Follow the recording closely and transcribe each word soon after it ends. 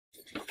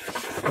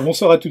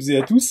Bonsoir à toutes et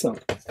à tous.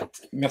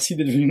 Merci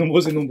d'être venus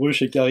nombreux et nombreux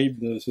chez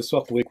Charybde ce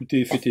soir pour écouter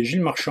et fêter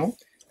Gilles Marchand,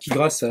 qui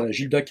grâce à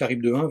Gilda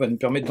Charybde 1 va nous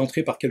permettre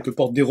d'entrer par quelques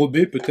portes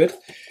dérobées peut-être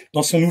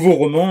dans son nouveau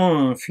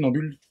roman, un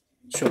funambule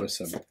sur le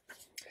sable.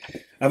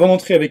 Avant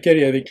d'entrer avec elle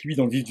et avec lui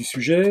dans le vif du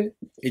sujet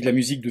et de la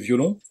musique de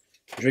violon,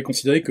 je vais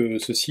considérer que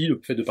ceci, le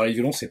fait de parler de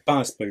violon, c'est pas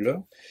un spoiler.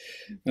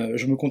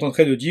 Je me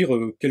contenterai de dire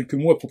quelques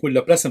mots à propos de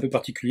la place un peu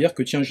particulière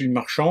que tient Gilles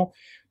Marchand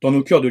dans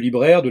nos cœurs de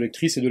libraires, de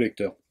lectrices et de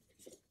lecteurs.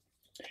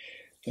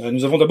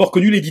 Nous avons d'abord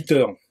connu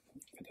l'éditeur,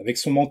 avec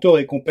son mentor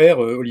et compère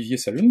Olivier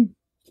Salin,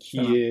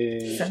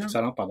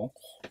 Salin, pardon.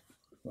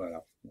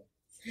 Voilà.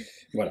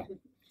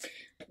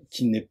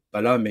 Qui n'est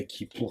pas là, mais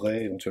qui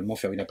pourrait éventuellement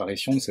faire une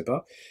apparition, on ne sait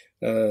pas.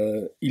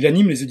 Il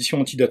anime les éditions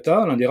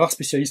Antidata, l'un des rares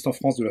spécialistes en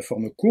France de la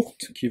forme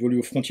courte, qui évolue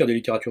aux frontières des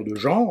littératures de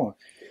genre,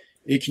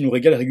 et qui nous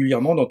régale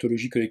régulièrement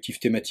d'anthologies collectives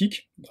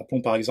thématiques.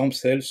 Rappelons par exemple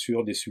celles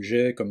sur des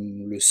sujets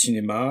comme le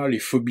cinéma, les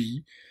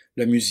phobies,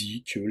 la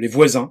musique, les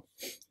voisins,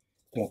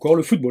 ou encore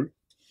le football.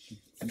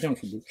 Bien le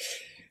football.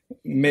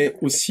 Mais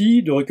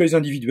aussi de recueils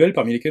individuels,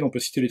 parmi lesquels on peut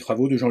citer les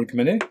travaux de Jean-Luc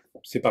Manet.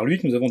 C'est par lui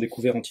que nous avons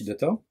découvert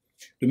Antidata,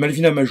 de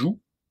Malvina Majou,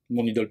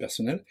 mon idole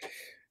personnelle,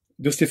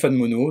 de Stéphane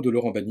Monod, de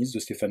Laurent Banis, de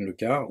Stéphane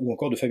Lecard, ou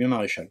encore de Fabien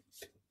Maréchal.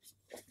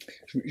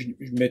 Je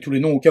mets tous les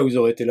noms au cas où ils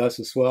auraient été là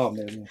ce soir.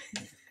 Mais bon.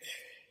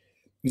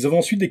 Nous avons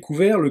ensuite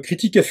découvert le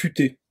critique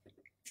affûté,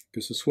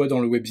 que ce soit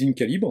dans le webzine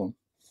Calibre,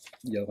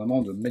 il y a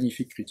vraiment de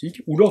magnifiques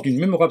critiques, ou lors d'une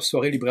mémorable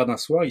soirée libraire d'un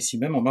soir, ici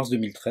même en mars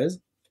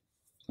 2013,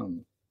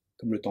 comme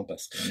le temps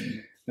passe,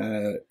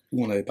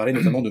 où on avait parlé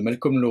notamment de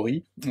Malcolm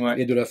Lowry,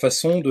 et de la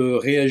façon de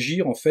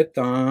réagir en fait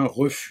à un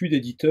refus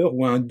d'éditeur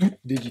ou à un doute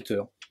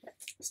d'éditeur.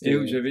 Et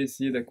où j'avais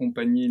essayé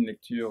d'accompagner une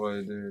lecture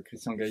de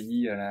Christian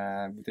Gailly à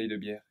la bouteille de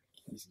bière,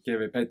 qui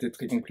n'avait pas été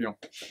très concluant.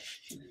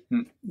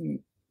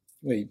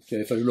 Oui, il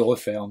avait fallu le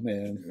refaire.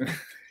 Mais...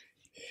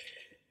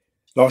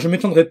 Alors je ne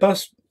m'étendrai pas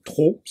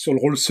trop sur le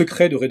rôle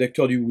secret de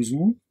rédacteur du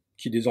Ouzou,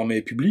 qui désormais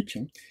est public,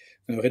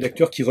 un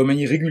rédacteur qui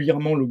remanie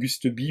régulièrement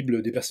l'auguste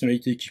bible des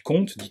personnalités qui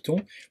comptent, dit-on,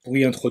 pour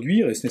y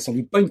introduire, et ce n'est sans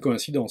doute pas une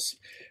coïncidence,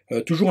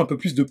 toujours un peu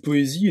plus de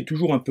poésie et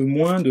toujours un peu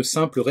moins de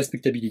simple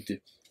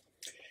respectabilité.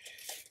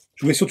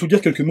 Je voulais surtout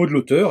dire quelques mots de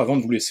l'auteur, avant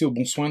de vous laisser au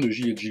bon soin de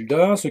Gilles et de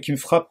Gilda. Ce qui me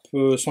frappe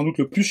sans doute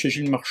le plus chez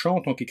Gilles Marchand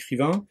en tant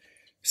qu'écrivain,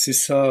 c'est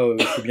sa,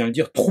 il faut bien le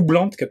dire,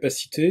 troublante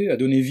capacité à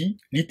donner vie,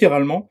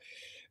 littéralement,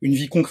 une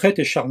vie concrète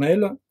et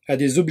charnelle, à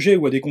des objets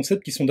ou à des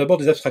concepts qui sont d'abord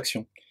des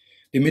abstractions,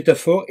 des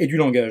métaphores et du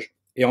langage,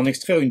 et en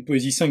extraire une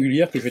poésie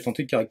singulière que je vais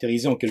tenter de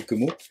caractériser en quelques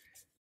mots.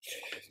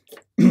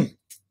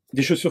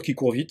 Des chaussures qui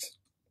courent vite,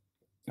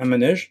 un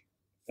manège,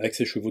 avec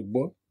ses chevaux de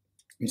bois,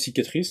 une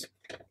cicatrice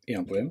et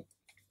un poème,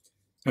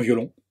 un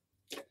violon.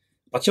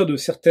 À partir de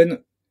certaines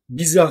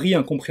bizarreries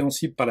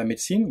incompréhensibles par la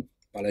médecine,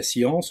 par la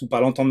science ou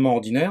par l'entendement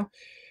ordinaire,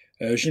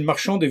 Gilles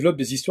Marchand développe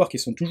des histoires qui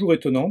sont toujours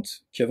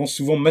étonnantes, qui avancent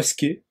souvent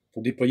masquées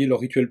pour déployer leur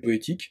rituel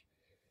poétique,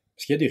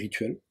 parce qu'il y a des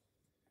rituels.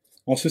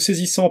 En se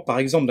saisissant par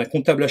exemple d'un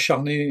comptable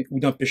acharné ou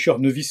d'un pêcheur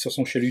novice sur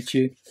son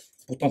chalutier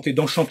pour tenter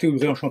d'enchanter ou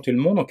de réenchanter le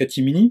monde, en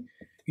catimini,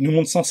 il nous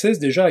montre sans cesse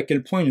déjà à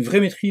quel point une vraie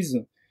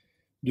maîtrise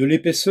de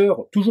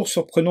l'épaisseur toujours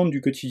surprenante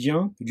du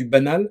quotidien, du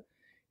banal,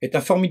 est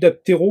un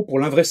formidable terreau pour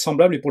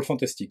l'invraisemblable et pour le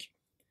fantastique.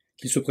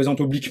 Qu'il se présente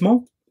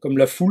obliquement, comme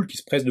la foule qui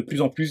se presse de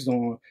plus en plus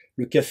dans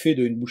le café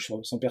de Une bouche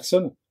sans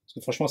personne, parce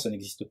que franchement ça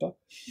n'existe pas,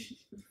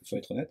 il faut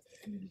être honnête,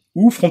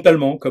 ou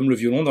frontalement, comme le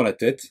violon dans la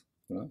tête,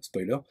 voilà,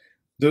 spoiler,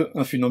 de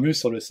Un funambule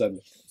sur le sable,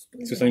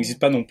 parce que ça n'existe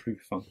pas non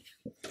plus. Enfin.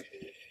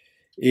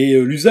 Et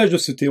l'usage de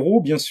ce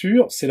terreau, bien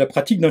sûr, c'est la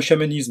pratique d'un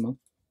chamanisme,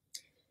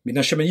 mais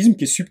d'un chamanisme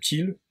qui est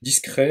subtil,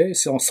 discret,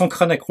 sans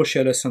crâne accroché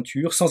à la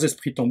ceinture, sans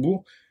esprit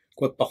tambour,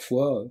 quoique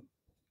parfois, il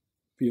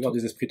peut y avoir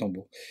des esprits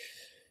tambours.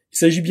 Il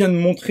s'agit bien de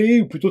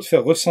montrer, ou plutôt de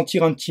faire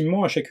ressentir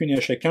intimement à chacune et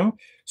à chacun,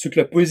 ce que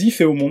la poésie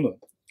fait au monde,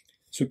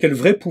 ce qu'est le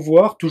vrai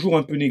pouvoir, toujours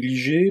un peu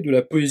négligé, de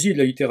la poésie et de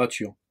la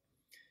littérature.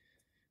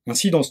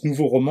 Ainsi, dans ce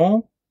nouveau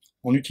roman,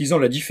 en utilisant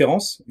la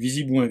différence,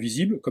 visible ou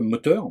invisible, comme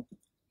moteur,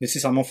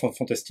 nécessairement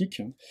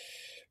fantastique,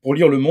 pour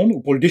lire le monde, ou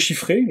pour le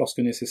déchiffrer lorsque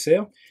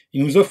nécessaire,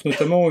 il nous offre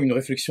notamment une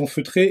réflexion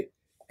feutrée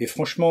et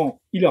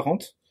franchement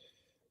hilarante,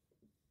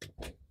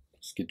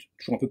 ce qui est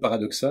toujours un peu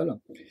paradoxal,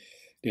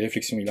 des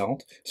réflexions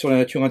hilarantes, sur la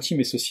nature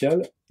intime et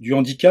sociale, du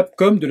handicap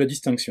comme de la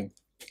distinction.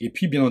 Et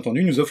puis, bien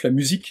entendu, il nous offre la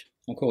musique,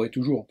 encore et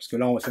toujours, parce que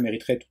là, ça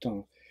mériterait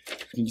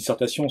une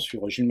dissertation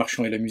sur Gilles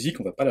Marchand et la musique,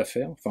 on va pas la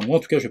faire. Enfin, moi, en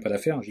tout cas, je vais pas la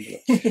faire.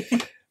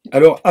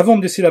 Alors, avant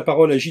de laisser la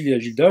parole à Gilles et à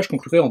Gilda, je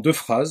conclurai en 2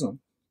 phrases.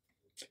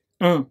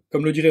 1.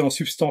 Comme le dirait en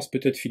substance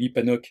peut-être Philippe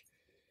Hanoc,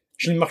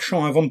 Gilles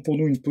Marchand invente pour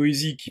nous une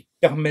poésie qui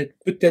permet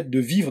peut-être de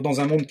vivre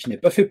dans un monde qui n'est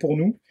pas fait pour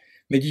nous,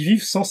 mais d'y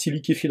vivre sans s'y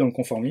liquéfier dans le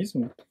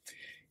conformisme.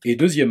 Et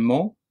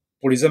deuxièmement,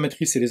 pour les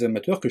amatrices et les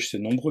amateurs, que je sais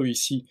nombreux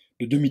ici,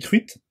 de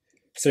demi-truites,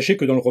 sachez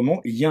que dans le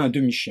roman, il y a un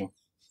demi-chien.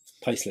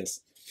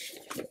 Priceless.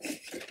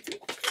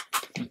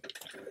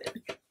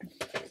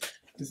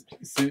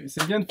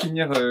 C'est bien de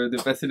finir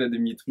de passer la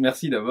demi-truite.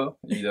 Merci d'abord,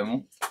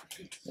 évidemment.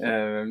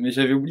 Mais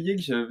j'avais oublié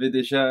que j'avais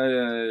déjà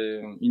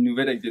une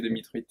nouvelle avec des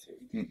demi-truites.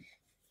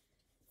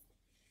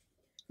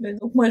 Mais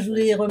donc moi je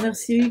voulais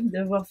remercier Hugues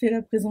d'avoir fait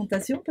la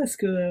présentation parce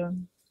que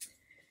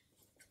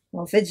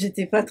en fait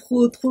j'étais pas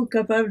trop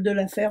capable de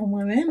la faire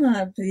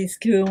moi-même parce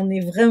que on est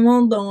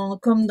vraiment dans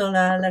comme dans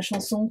la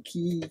chanson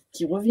qui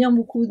revient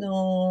beaucoup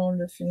dans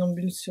le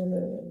funambule sur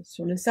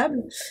le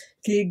sable,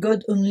 qui est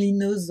God only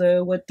knows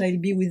what I'll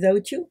be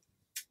without you,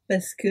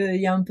 parce que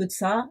il y a un peu de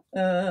ça.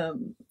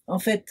 En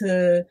fait,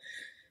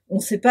 on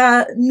sait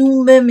pas,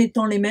 nous-mêmes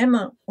étant les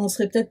mêmes, on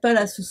serait peut-être pas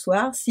là ce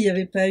soir s'il y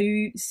avait pas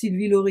eu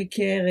Sylvie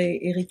Loricaire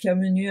et Erika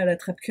Menu à la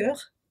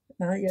Trappe-Cœur,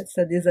 hein, il y a de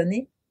ça des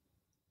années.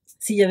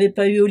 S'il n'y avait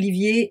pas eu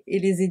Olivier et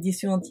les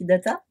éditions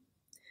Antidata,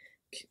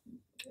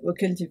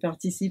 auxquelles tu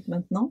participes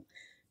maintenant,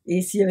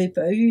 et s'il n'y avait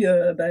pas eu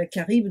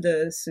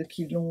Charybde, ceux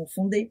qui l'ont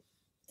fondé.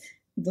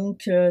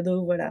 Donc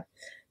voilà.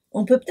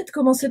 On peut peut-être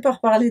commencer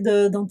par parler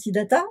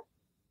d'Antidata,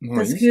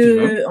 parce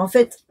que en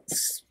fait,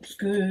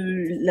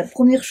 la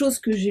première chose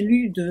que j'ai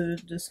lue de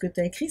ce que tu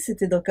as écrit,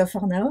 c'était dans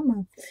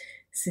Capharnaüm.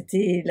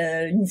 C'était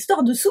une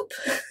histoire de soupe.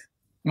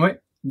 Oui,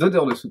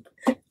 d'odeur de soupe.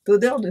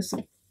 D'odeur de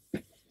soupe.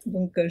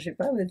 Donc, je sais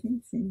pas,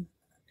 vas-y. Si...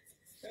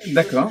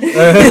 D'accord.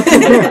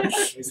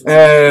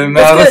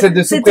 Ma recette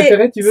de soupe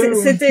préférée, tu veux?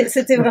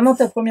 C'était vraiment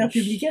ta première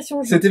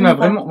publication. C'était ma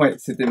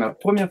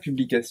première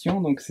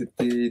publication, donc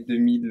c'était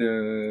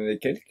 2000 et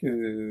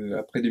quelques,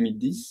 après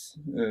 2010.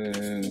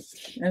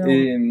 Alors,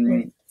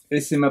 oui. Et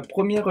c'est ma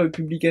première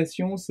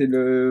publication, c'est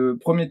le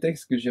premier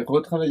texte que j'ai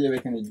retravaillé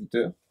avec un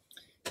éditeur.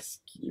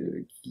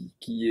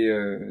 Qui est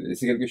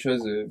c'est quelque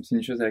chose, c'est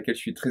une chose à laquelle je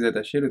suis très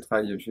attaché, le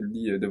travail, je le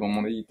dis devant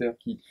mon éditeur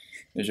qui,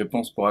 je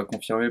pense, pourra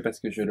confirmer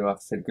parce que je le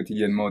harcèle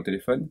quotidiennement au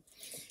téléphone.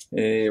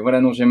 Et voilà,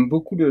 non, j'aime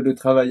beaucoup le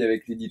travail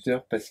avec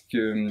l'éditeur parce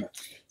que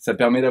ça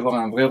permet d'avoir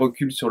un vrai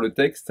recul sur le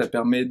texte, ça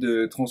permet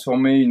de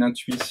transformer une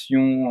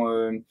intuition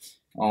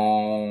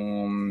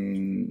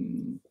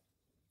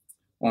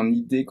en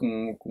idée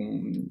qu'on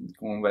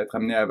va être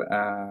amené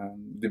à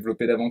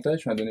développer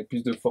davantage, à donner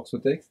plus de force au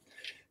texte.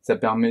 Ça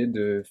permet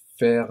de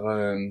faire,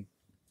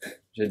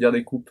 j'allais dire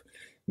des coupes,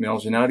 mais en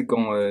général,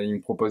 quand il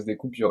me propose des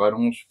coupes, je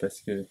rallonge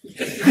parce que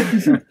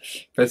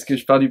parce que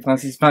je pars du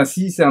principe, enfin,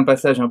 si c'est un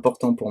passage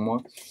important pour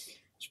moi,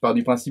 je pars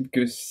du principe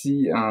que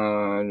si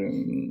un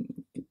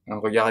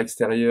regard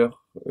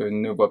extérieur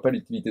ne voit pas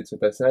l'utilité de ce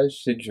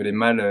passage, c'est que je l'ai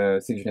mal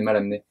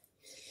amené.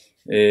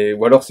 Et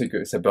ou alors c'est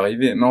que ça peut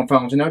arriver, mais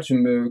enfin en général, je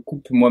me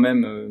coupe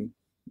moi-même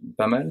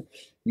pas mal,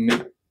 mais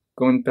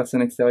quand une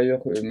personne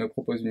extérieure me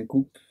propose une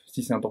coupe,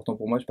 si c'est important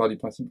pour moi, je pars du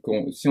principe que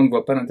si on ne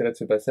voit pas l'intérêt de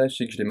ce passage,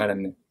 c'est que je l'ai mal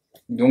amené.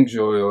 Donc je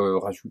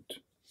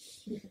rajoute.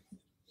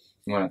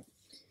 Voilà.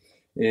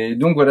 Et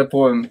donc voilà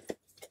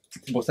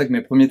c'est pour ça que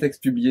mes premiers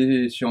textes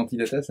publiés chez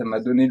Antidata, ça m'a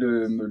donné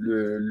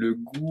le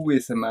goût et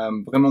ça m'a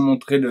vraiment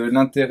montré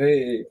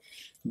l'intérêt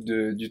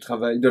du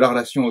travail, de la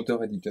relation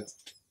auteur-éditeur.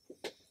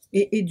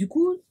 Et du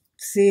coup,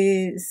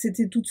 c'était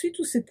tout de suite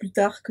ou c'est plus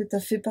tard que tu as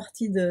fait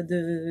partie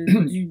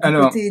du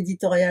côté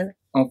éditorial?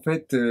 En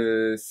fait,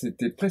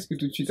 c'était presque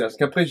tout de suite. Parce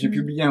qu'après, j'ai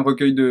publié un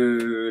recueil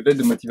de lettres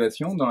de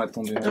motivation dans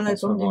l'attente d'une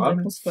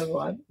réponse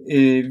favorable.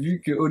 Et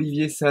vu que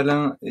Olivier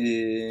Salin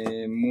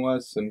et moi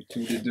sommes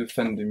tous les deux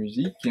fans de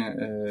musique,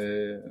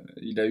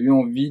 il a eu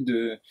envie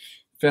de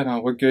faire un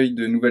recueil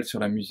de nouvelles sur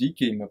la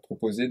musique et il m'a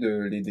proposé de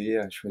l'aider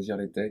à choisir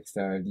les textes,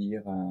 à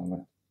lire,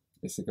 voilà.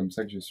 Et c'est comme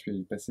ça que je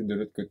suis passé de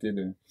l'autre côté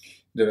de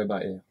la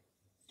barrière.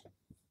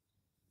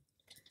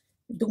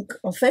 Donc,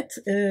 en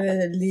fait,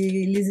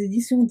 les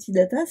éditions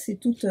Antidata, c'est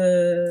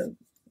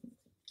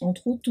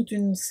entre autres, toute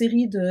une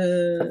série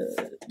de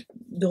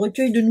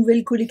recueils de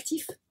nouvelles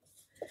collectifs,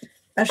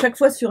 à chaque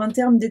fois sur un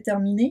terme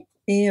déterminé.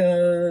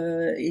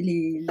 On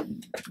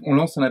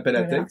lance un appel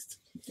à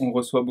texte, on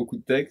reçoit beaucoup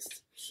de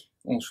textes,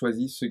 on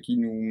choisit ceux qui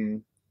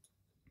nous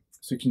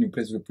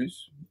plaisent le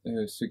plus,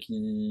 ceux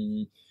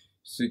qui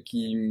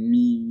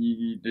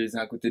mis les uns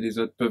à côté des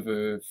autres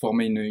peuvent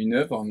former une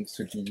œuvre,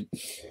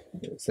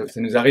 ça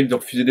nous arrive de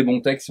refuser des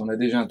bons textes si on a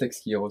déjà un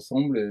texte qui y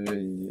ressemble,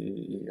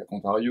 et à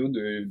contrario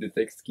des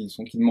textes qui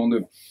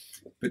demandent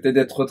peut-être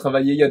d'être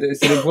retravaillés.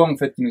 C'est les voix en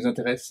fait qui nous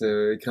intéressent.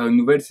 Écrire une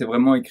nouvelle, c'est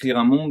vraiment écrire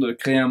un monde,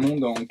 créer un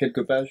monde en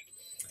quelques pages,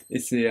 et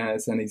c'est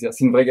un exercice,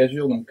 une vraie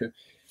gageure. Donc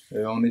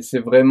on essaie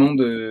vraiment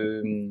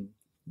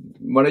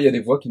voilà, il y a des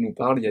voix qui nous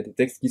parlent, il y a des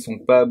textes qui sont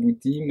pas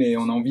aboutis, mais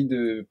on a envie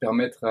de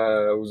permettre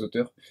aux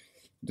auteurs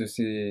de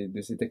ces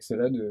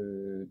textes-là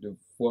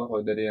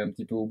d'aller un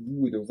petit peu au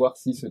bout et de voir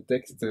si ce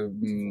texte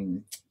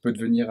peut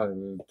devenir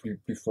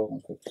plus fort, en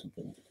fait, tout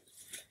simplement.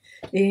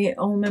 Et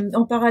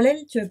en parallèle,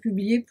 tu as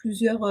publié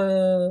plusieurs,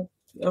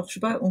 alors je sais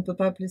pas, on peut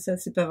pas appeler ça,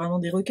 c'est pas vraiment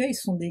des recueils,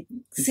 ce sont des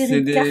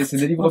séries de cartes. C'est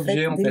des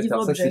livres-objets, en fait.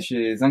 Alors ça, c'est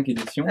chez Zinc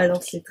Éditions.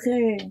 Alors c'est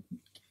très...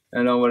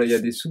 Alors voilà, il y a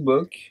des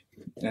sous-bocs.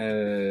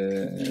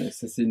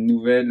 Ça c'est une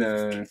nouvelle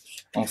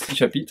en 6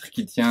 chapitres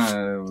qui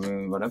tient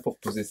voilà, pour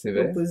poser ses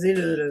vers,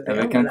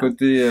 avec un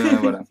côté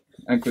voilà,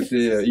 un côté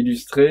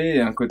illustré et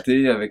un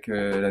côté avec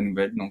la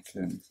nouvelle, donc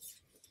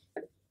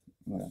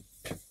voilà.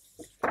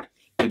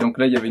 Et donc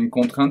là il y avait une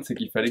contrainte, c'est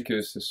qu'il fallait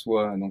que ce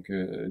soit donc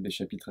des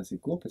chapitres assez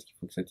courts parce qu'il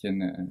faut que ça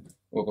tienne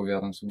au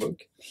revers d'un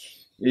sous-boc.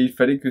 Et il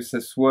fallait que ça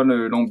soit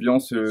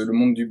l'ambiance, le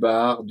monde du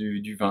bar,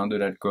 du vin, de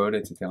l'alcool,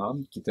 etc.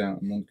 Qui était un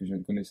monde que je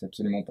ne connaissais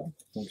absolument pas.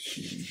 Donc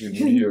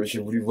j'ai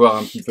voulu voir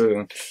un petit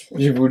peu,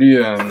 j'ai voulu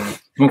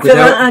mon côté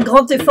un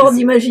grand effort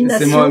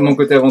d'imagination. C'est moi mon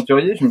côté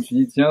aventurier. Je me suis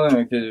dit tiens,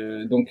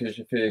 donc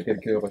j'ai fait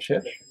quelques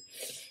recherches.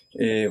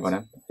 Et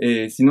voilà.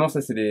 Et sinon ça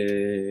c'est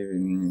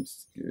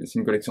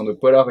une collection de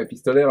polars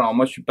épistolaires. Alors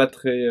moi je suis pas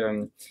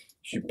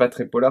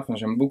très polar. Enfin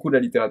j'aime beaucoup la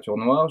littérature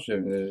noire. Je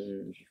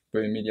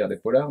peux aimer lire des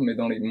polars, mais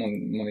dans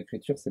mon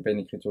écriture c'est pas une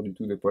écriture du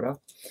tout de polar.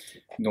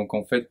 Donc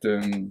en fait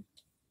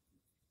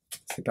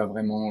c'est pas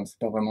vraiment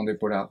des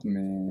polars,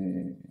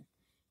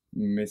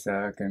 mais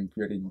ça a quand même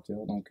plu à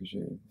l'éditeur, donc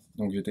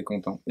j'étais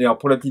content. Et alors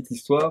pour la petite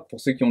histoire, pour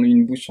ceux qui ont lu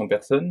Une bouche sans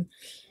personne,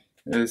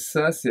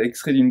 ça c'est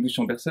extrait d'Une bouche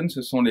sans personne,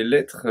 ce sont les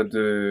lettres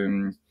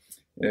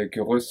que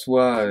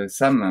reçoit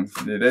Sam,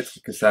 les lettres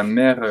que sa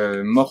mère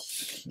morte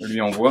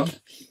lui envoie.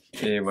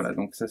 Et voilà,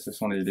 donc ça ce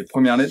sont les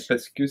premières lettres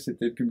parce que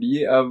c'était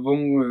publié avant,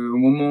 au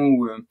moment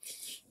où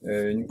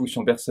Une bouche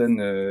sans personne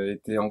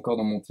était encore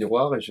dans mon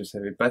tiroir et je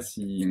savais pas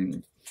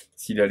s'il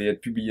allait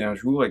être publié un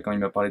jour. Et quand il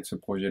m'a parlé de ce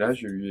projet-là,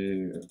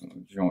 j'ai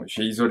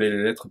isolé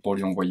les lettres pour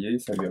lui envoyer,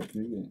 ça lui a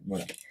plu, et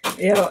voilà.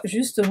 Et alors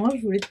justement,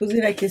 je voulais te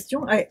poser la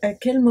question, à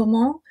quel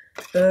moment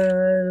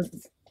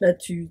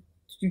tu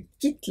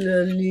quittes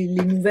les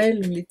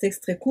nouvelles ou les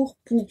textes très courts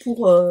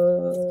pour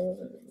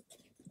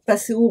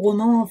passer au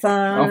roman,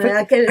 enfin, en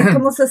fait,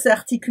 comment ça s'est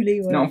articulé?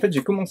 Voilà. Non, en fait,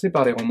 j'ai commencé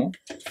par les romans.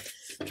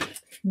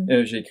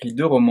 J'ai écrit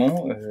 2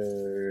 romans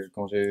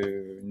quand j'ai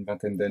une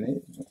vingtaine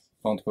d'années,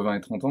 entre 20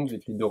 et 30 ans. J'ai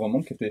écrit 2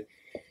 romans qui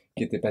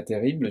étaient pas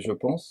terribles, je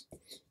pense.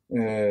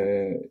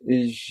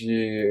 Et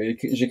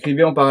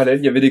j'écrivais en parallèle.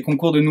 Il y avait des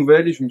concours de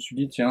nouvelles et je me suis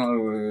dit tiens,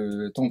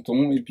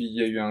 tentons. Et puis il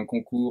y a eu un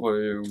concours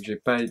où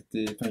j'avais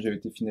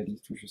été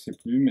finaliste ou je sais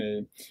plus,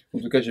 mais en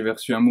tout cas j'avais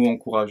reçu un mot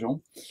encourageant.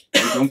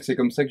 Et donc c'est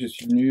comme ça que je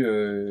suis venu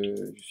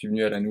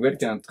à la nouvelle,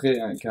 qui est un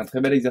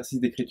très bel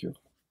exercice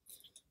d'écriture.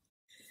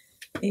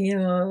 Et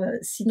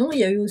sinon, il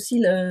y a eu aussi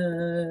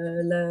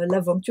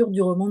l'aventure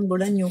du roman de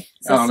Bolagno. Oui,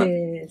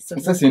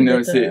 ça c'est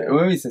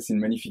une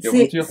magnifique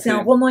aventure. C'est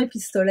un roman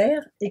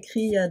épistolaire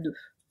écrit à 2.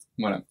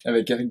 Voilà,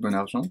 avec Éric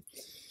Bonargent.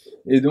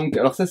 Et donc,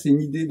 alors ça c'est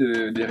une idée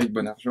d'Éric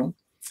Bonargent,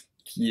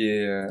 qui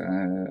est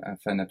un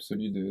fan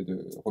absolu de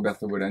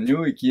Roberto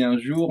Bolagno et qui un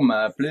jour m'a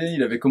appelé.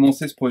 Il avait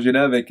commencé ce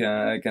projet-là avec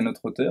un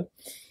autre auteur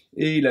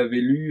et il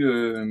avait lu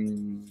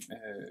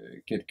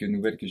quelques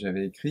nouvelles que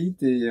j'avais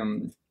écrites et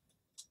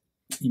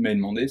il m'a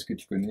demandé est-ce que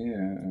tu connais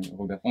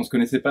Roberto. On se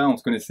connaissait pas, on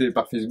se connaissait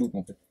par Facebook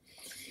en fait.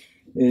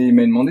 Et il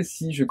m'a demandé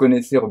si je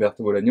connaissais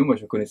Roberto Bolagno. Moi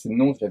je connaissais le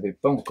nom, je l'avais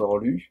pas encore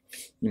lu.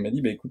 Il m'a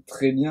dit bah écoute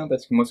très bien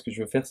parce que moi ce que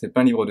je veux faire c'est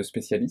pas un livre de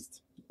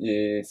spécialiste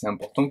et c'est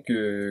important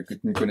que tu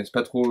ne connaisses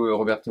pas trop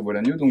Roberto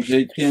Bolagno. Donc j'ai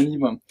écrit un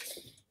livre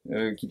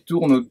qui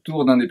tourne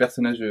autour d'un des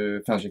personnages,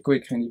 enfin j'ai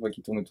coécrit un livre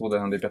qui tourne autour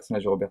d'un des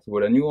personnages de Roberto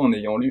Bolagno en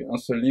ayant lu un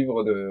seul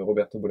livre de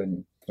Roberto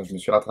Bolagno. Enfin, je me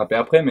suis rattrapé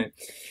après,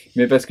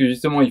 mais parce que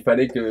justement il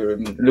fallait que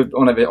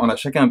on avait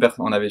chacun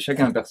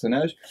un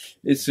personnage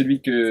et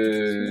celui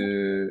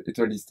que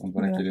Étoile distante,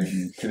 voilà, qui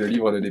est le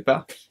livre de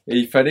départ, et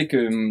il fallait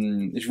que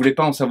je voulais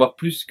pas en savoir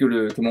plus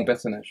que mon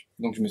personnage.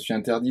 Donc je me suis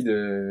interdit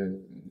de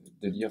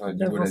lire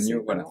du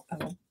Bolagno, voilà.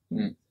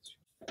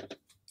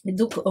 Et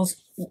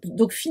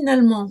donc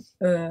finalement,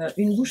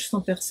 Une bouche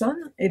sans personne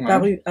est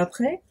paru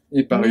après. Il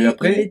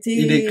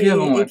est écrit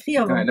avant.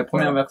 avant. La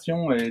première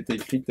version a été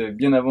écrite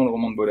bien avant le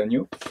roman de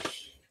Bolagno.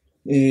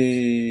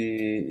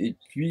 Et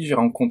puis j'ai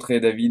rencontré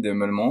David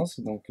Meulmans,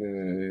 donc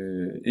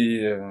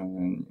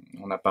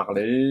on a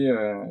parlé.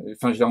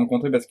 Enfin, je l'ai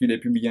rencontré parce qu'il a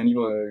publié un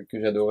livre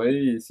que j'adorais.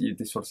 Et il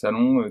était sur le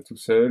salon tout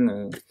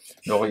seul,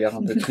 le regard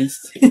un peu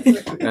triste.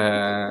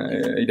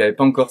 Il n'avait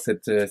pas encore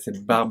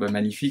cette barbe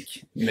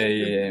magnifique,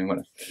 mais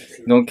voilà.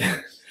 Donc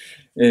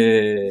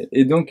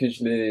donc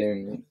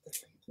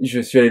je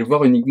suis allé le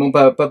voir uniquement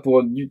pas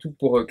du tout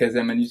pour caser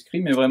un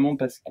manuscrit, mais vraiment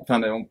parce que, enfin,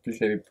 en plus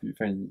je l'avais plus,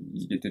 enfin,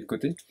 il était de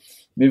côté,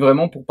 mais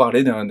vraiment pour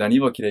parler d'un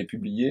livre qu'il avait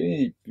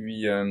publié. Et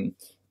puis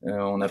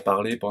on a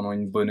parlé pendant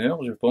une bonne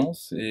heure, je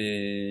pense,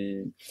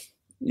 et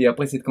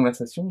après cette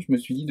conversation, je me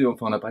suis dit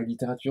on a parlé de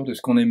littérature, de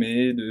ce qu'on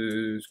aimait,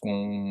 de ce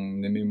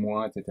qu'on aimait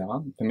moins, etc.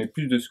 Enfin, mais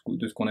plus de ce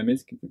qu'on aimait,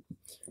 ce qui était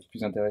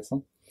plus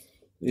intéressant.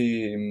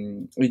 Et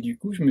du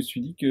coup, je me suis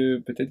dit que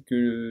peut-être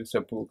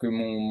que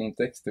mon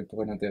texte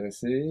pourrait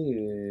l'intéresser,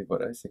 et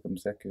voilà, c'est comme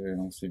ça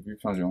qu'on s'est vu.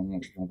 Enfin, j'ai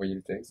envoyé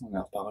le texte, on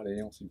a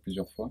reparlé, on s'est vu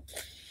plusieurs fois,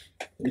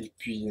 et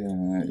puis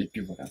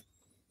voilà.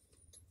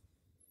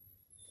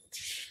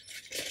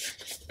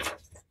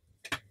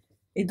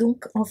 Et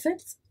donc, en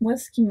fait, moi,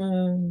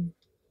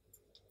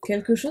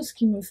 quelque chose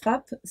qui me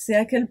frappe, c'est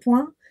à quel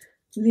point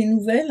les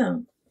nouvelles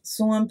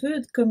sont un peu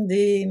comme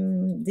des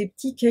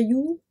petits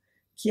cailloux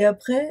qui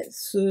après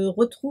se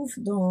retrouvent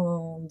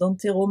dans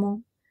tes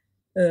romans.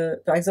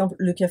 Par exemple,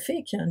 le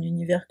café, qui est un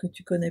univers que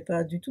tu connais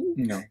pas du tout.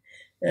 Non.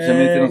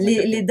 Jamais été dans ce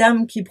café. Les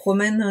dames qui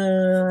promènent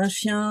un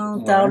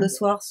chien tard le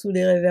soir sous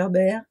les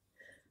réverbères.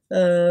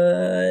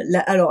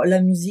 Alors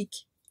la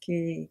musique qui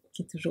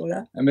est toujours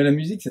là. Ah, mais la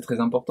musique c'est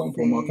très important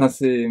pour moi. Enfin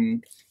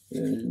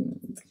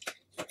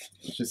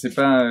je sais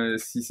pas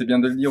si c'est bien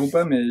de le dire ou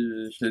pas, mais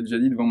je l'ai déjà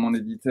dit devant mon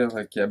éditeur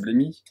qui a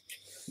blémi.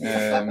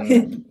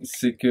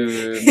 C'est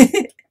que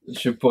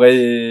je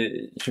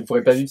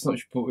pourrais pas vivre sans,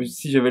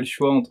 si j'avais le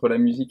choix entre la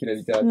musique et la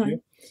littérature, Ouais.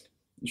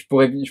 je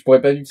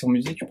pourrais pas vivre sans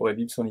musique, je pourrais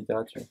vivre sans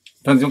littérature.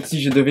 Enfin, disons que si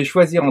je devais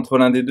choisir entre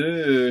l'un des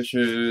deux,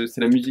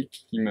 c'est la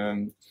musique qui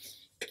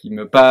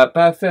me, pas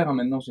à faire, hein,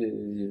 maintenant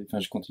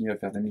je continue à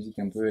faire de la musique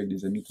un peu avec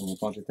des amis de temps en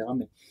temps, etc.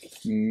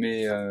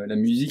 Mais la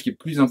musique est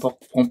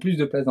prend plus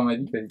de place dans ma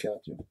vie que la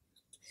littérature.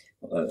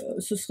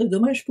 Ce serait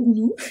dommage pour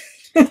nous.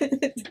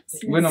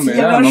 Ouais, non, S'il mais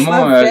y avait là, à un un choix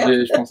moment, à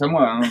faire. je pense à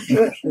moi, hein.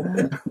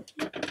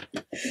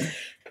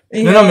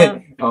 Et, Non, mais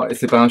alors,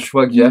 c'est pas un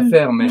choix que j'ai à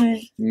faire, ouais.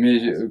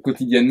 mais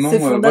quotidiennement, C'est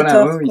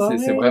fondateur, voilà, oui, quoi,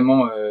 c'est ouais.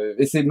 vraiment,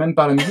 et c'est même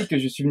par la musique que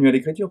je suis venu à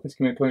l'écriture, parce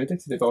que mes premiers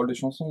textes, c'était des paroles de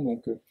chansons,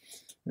 donc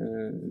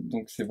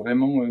c'est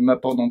vraiment ma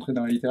porte d'entrée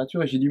dans la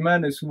littérature, et j'ai du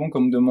mal, souvent, quand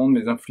on me demande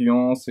mes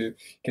influences,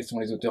 quels sont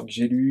les auteurs que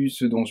j'ai lus,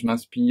 ceux dont je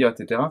m'inspire,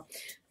 etc.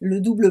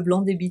 Le double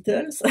blanc des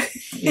Beatles.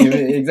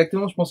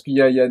 Exactement, je pense qu'il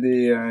y a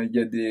des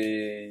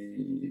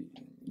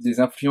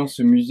influences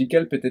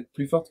musicales peut-être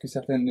plus fortes que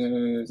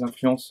certaines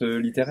influences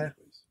littéraires.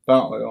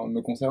 Enfin, en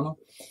me concernant.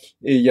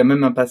 Et il y a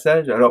même un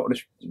passage, alors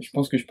je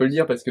pense que je peux le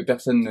dire parce que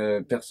personne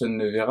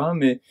ne verra,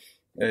 mais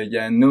il y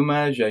a un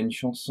hommage à une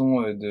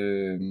chanson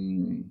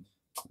du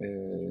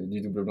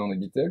double blanc des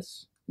Beatles,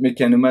 mais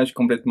qui est un hommage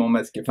complètement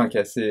masqué, enfin qui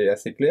est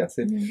assez clair.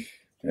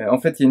 En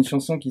fait, il y a une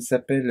chanson qui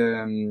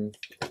s'appelle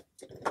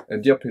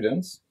Dear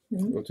Prudence,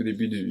 au tout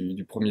début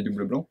du premier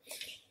double blanc,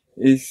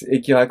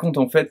 et qui raconte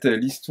en fait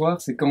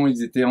l'histoire, c'est quand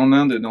ils étaient en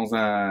Inde dans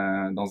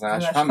un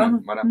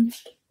ashram, voilà.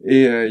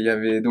 Et il y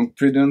avait donc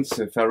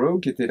Prudence Farrow,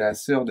 qui était la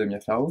sœur de Mia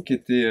Farrow,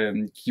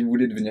 qui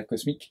voulait devenir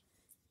cosmique.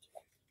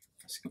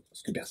 Ce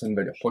que personne ne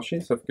va lui reprocher,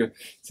 sauf que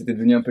c'était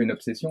devenu un peu une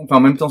obsession. Enfin,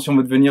 en même temps, si on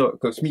veut devenir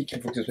cosmique, il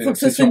faut que ce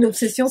soit une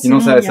obsession. Sinon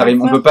ça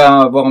rime. On peut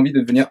pas avoir envie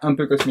de devenir un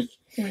peu cosmique.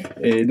 Ouais.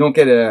 Et donc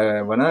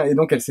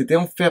elle s'était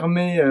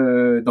enfermée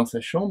dans sa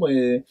chambre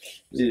et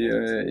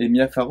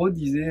Mia Farrow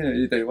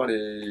est allée voir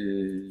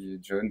les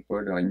John,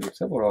 Paul, Ringo, tout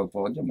ça pour leur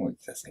dire bon,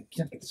 ça serait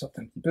bien qu'elle sorte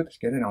un petit peu parce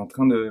qu'elle est en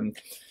train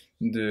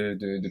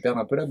de perdre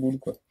un peu la boule,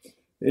 quoi.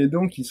 Et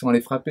donc, ils sont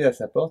allés frapper à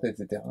sa porte,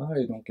 etc.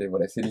 Et donc,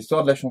 voilà, c'est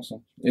l'histoire de la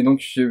chanson. Et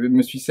donc, je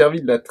me suis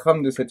servi de la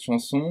trame de cette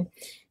chanson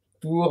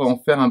pour en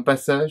faire un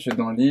passage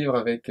dans le livre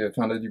avec,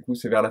 enfin là, du coup,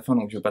 c'est vers la fin,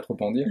 donc je vais pas trop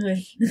en dire. Ouais.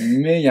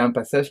 Mais il y a un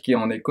passage qui est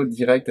en écho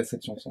direct à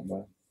cette chanson,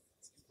 voilà.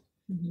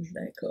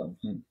 D'accord.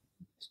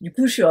 Du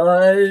coup,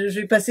 je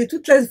vais passer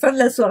toute la fin de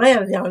la soirée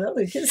à me dire, alors,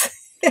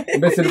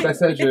 c'est le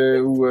passage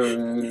où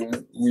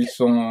ils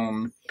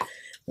sont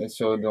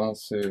dans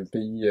ce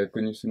pays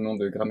connu sous le nom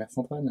de grammaire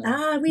centrale.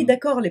 Ah oui,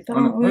 d'accord, les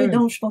parents. Oui,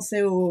 non, je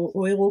pensais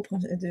au héros,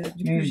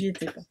 du coup, j'y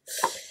étais pas.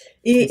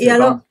 Et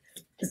alors,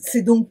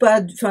 c'est donc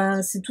pas,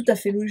 enfin, c'est tout à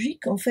fait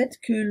logique, en fait,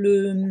 que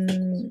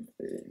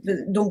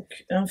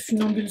donc, un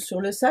funambule sur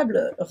le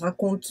sable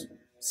raconte,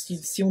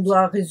 si on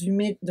doit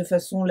résumer de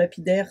façon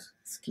lapidaire,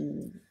 ce qui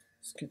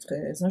est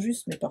très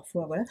injuste, mais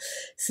parfois, voilà,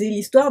 c'est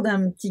l'histoire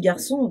d'un petit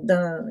garçon,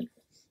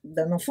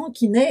 d'un enfant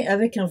qui naît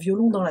avec un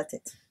violon dans la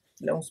tête.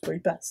 Là, on spoil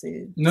pas.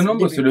 Non,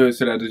 bah,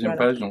 c'est la deuxième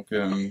page, donc si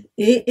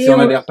on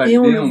adhère pas à l'idée,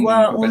 on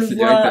peut passer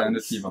direct à un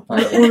autre livre.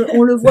 Enfin,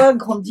 on le voit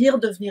grandir,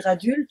 devenir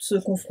adulte, se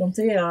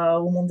confronter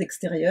au monde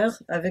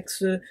extérieur, avec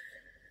ce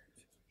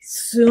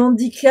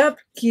handicap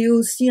qui est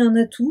aussi un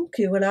atout,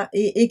 qui est, voilà,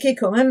 et qui est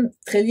quand même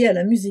très lié à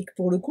la musique.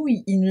 Pour le coup,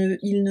 il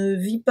ne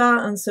vit pas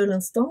un seul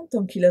instant,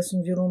 tant qu'il a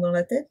son violon dans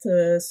la tête,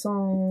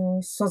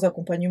 sans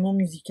accompagnement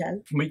musical.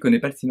 Oui, il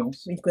connaît pas le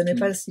silence. Il connaît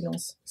pas le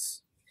silence.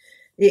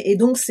 Et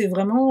donc, c'est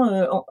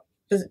vraiment...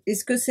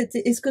 est-ce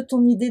que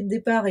ton idée de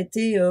départ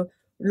était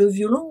le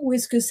violon, ou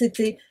est-ce que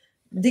c'était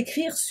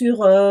d'écrire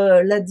sur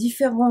la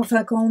différence,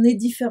 enfin quand on est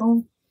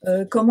différent,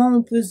 comment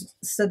on peut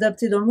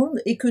s'adapter dans le monde,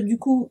 et que du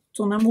coup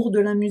ton amour de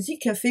la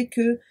musique a fait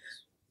que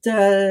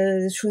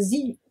t'as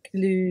choisi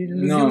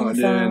le violon,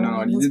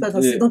 enfin,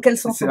 non, c'est dans quel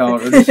sens, alors,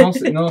 le sens,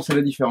 non, c'est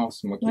la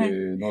différence, moi,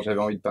 dont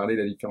j'avais envie de parler,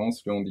 la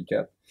différence, le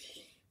handicap.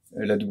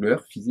 La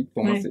douleur physique,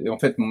 pour moi, en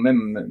fait,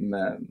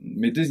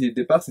 mes deux idées de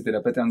départ, c'était la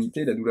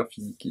paternité et la douleur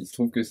physique. Il se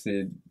trouve que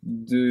ces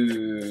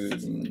deux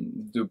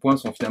points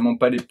sont finalement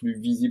pas les plus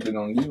visibles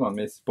dans le livre,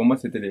 mais pour moi,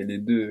 c'était les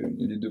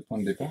deux points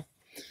de départ.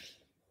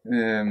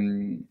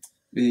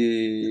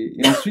 Et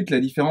ensuite, la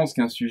différence,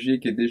 qui est un sujet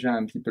qui est déjà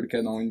un petit peu le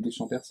cas dans Une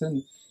bouche en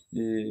personne,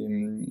 et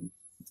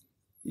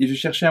je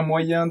cherchais un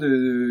moyen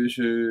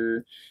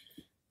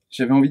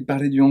j'avais envie de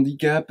parler du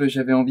handicap,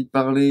 j'avais envie de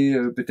parler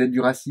peut-être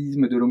du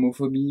racisme, de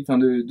l'homophobie, enfin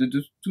de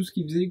tout ce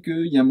qui faisait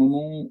qu'il y a un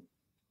moment,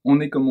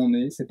 on est comme on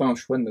est, c'est pas un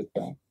choix de notre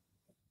part,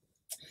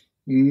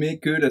 mais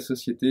que la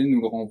société nous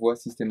le renvoie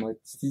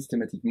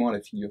systématiquement à la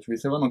figure. Je voulais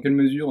savoir dans quelle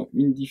mesure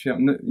une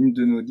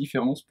de nos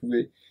différences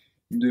pouvait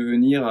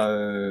devenir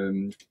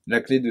la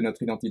clé de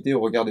notre identité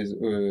au regard de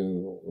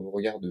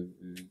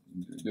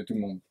tout le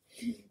monde.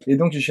 Et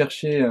donc je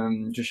cherchais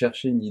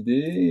une idée,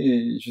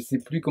 et je sais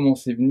plus comment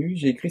c'est venu.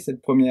 J'ai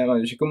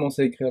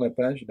commencé à écrire la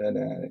page, qui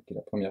est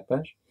la première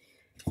page,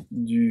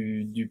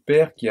 du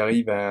père qui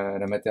arrive à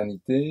la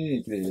maternité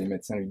et que les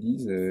médecins lui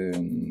disent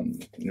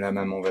la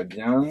maman va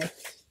bien,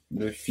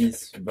 le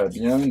fils va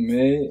bien,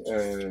 mais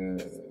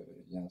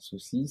il y a un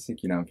souci, c'est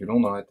qu'il a un violon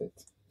dans la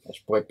tête.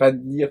 Je pourrais pas te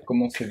dire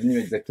comment c'est venu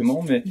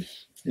exactement, mais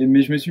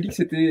je me suis dit que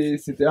c'était.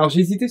 Alors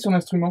j'ai hésité sur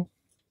l'instrument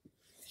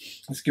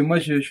parce que moi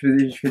je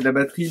fais de la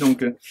batterie,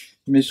 donc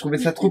mais je trouvais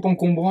ça trop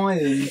encombrant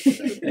et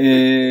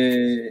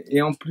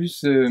en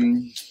plus.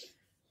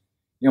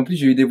 Et en plus,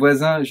 j'ai eu des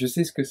voisins, je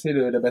sais ce que c'est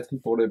la batterie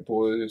pour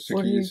ceux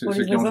qui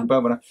en jouent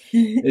pas, voilà.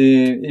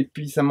 Et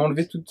puis, ça m'a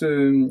enlevé tout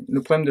le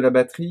problème de la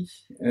batterie.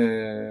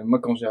 Moi,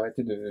 quand j'ai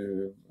arrêté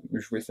de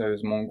jouer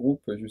sérieusement en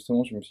groupe,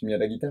 justement, je me suis mis à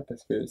la guitare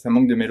parce que ça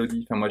manque de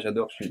mélodie. Enfin, moi,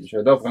 j'adore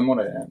vraiment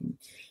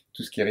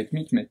tout ce qui est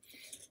rythmique,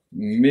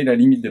 mais la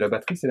limite de la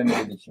batterie, c'est la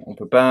mélodie. On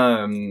peut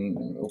pas,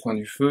 au coin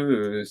du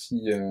feu,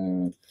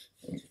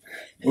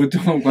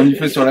 autant au coin du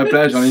feu sur la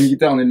plage, on a une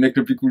guitare, on est le mec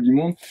le plus cool du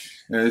monde.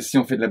 Si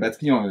on fait de la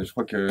batterie, je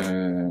crois que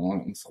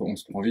on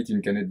se prend vite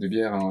une canette de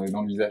bière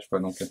dans le visage, quoi.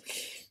 Donc,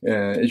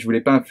 et je voulais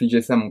pas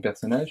infliger ça à mon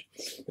personnage.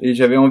 Et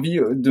j'avais envie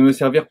de me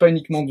servir pas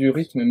uniquement du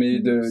rythme, mais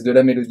de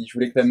la mélodie. Je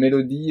voulais que la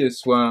mélodie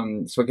soit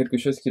quelque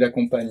chose qui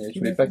l'accompagne. Je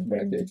voulais pas qu'il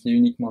y ait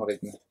uniquement le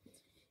rythme.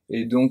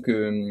 Et donc,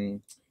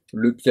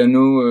 le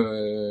piano,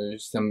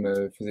 ça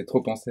me faisait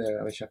trop penser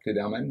à Richard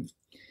Klederman.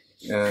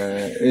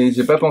 Et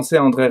j'ai pas pensé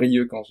à André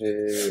Rieu quand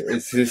c'est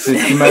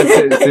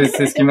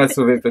ce qui m'a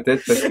sauvé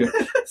peut-être, parce que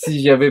si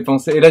j'y avais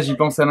pensé, et là j'y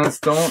pense à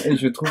l'instant, et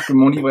je trouve que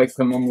mon livre est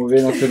extrêmement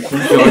mauvais d'un seul coup,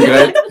 je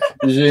regrette,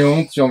 j'ai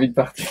honte, j'ai envie de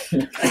partir.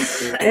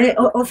 Et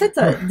en fait,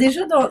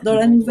 déjà dans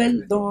la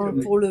nouvelle,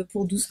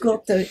 pour 12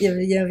 cordes,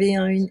 il y avait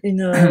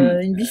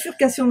une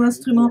bifurcation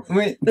d'instruments.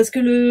 Oui. Parce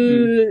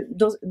que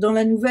dans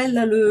la nouvelle,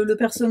 là, le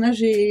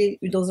personnage est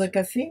dans un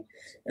café,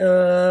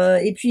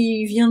 et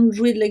puis il vient de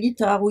jouer de la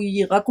guitare, où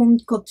il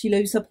raconte quand il a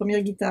eu sa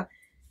première guitare.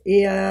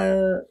 Et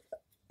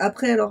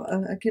après, alors,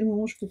 à quel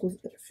moment je peux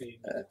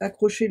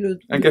accrocher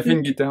un café,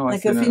 une guitare, ouais, un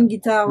café, une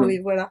guitare, oui,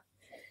 voilà.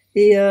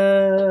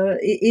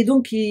 Et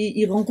donc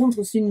il rencontre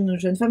aussi une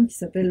jeune femme qui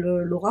s'appelle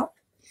Laura.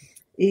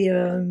 Et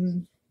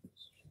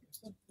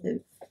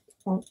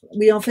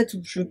oui, en fait,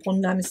 je vais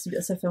prendre là, mais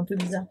ça fait un peu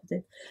bizarre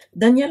peut-être.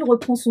 Daniel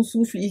reprend son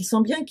souffle. Il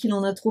sent bien qu'il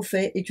en a trop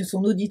fait et que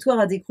son auditoire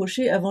a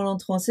décroché avant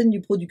l'entrée en scène du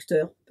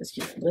producteur, parce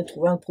qu'il faudrait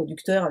trouver un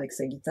producteur avec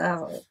sa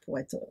guitare pour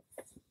être.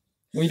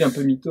 Oui, il est un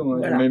peu mytho.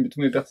 Voilà. Même tous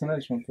mes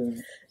personnages sont un peu.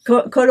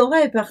 Quand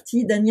Laura est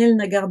partie, Daniel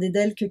n'a gardé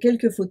d'elle que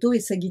quelques photos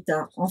et sa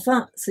guitare.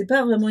 Enfin, c'est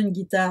pas vraiment une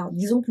guitare.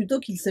 Disons plutôt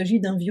qu'il s'agit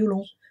d'un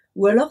violon.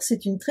 Ou alors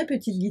c'est une très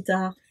petite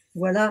guitare.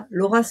 Voilà,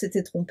 Laura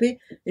s'était trompée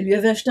et lui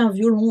avait acheté un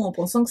violon en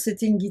pensant que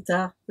c'était une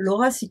guitare.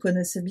 Laura n'y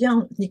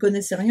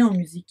connaissait rien en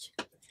musique.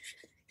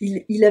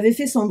 Il avait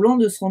fait semblant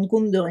de se rendre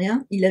compte de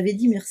rien. Il avait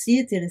dit merci,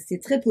 était resté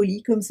très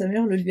poli, comme sa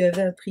mère le lui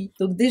avait appris.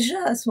 Donc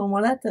déjà, à ce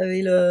moment-là,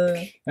 t'avais le...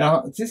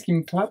 Alors, tu sais, ce qui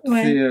me frappe,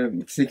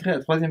 c'est écrit à la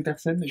troisième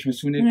personne. Je me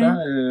souvenais pas...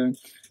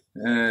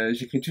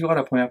 j'écris toujours à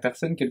la première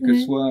personne, quel que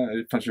soit.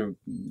 Enfin, je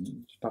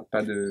parle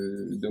pas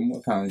de moi.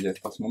 Enfin, il y a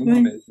forcément de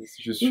moi, mais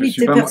je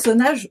suis pas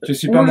personnages. Je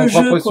suis pas mon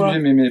propre sujet,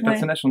 mais mes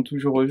personnages sont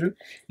toujours au jeu.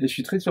 Et je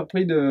suis très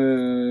surpris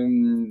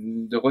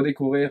de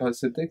redécouvrir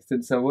ce texte et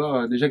de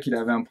savoir déjà qu'il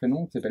avait un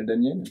prénom qui s'appelle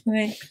Daniel.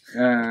 Et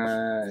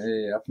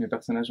alors que mes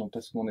personnages n'ont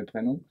pas souvent des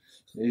prénoms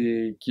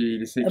et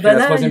qu'il s'est écrit à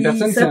la troisième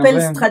personne. Il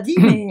s'appelle Stradi,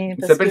 mais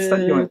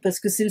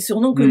parce que c'est le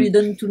surnom que lui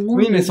donne tout le monde.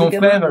 Oui, mais son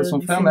frère n'a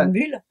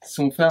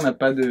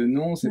pas de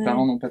nom, ses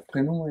parents n'ont pas de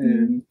prénom.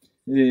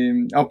 Et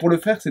alors pour le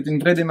frère, c'est une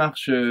vraie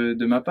démarche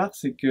de ma part,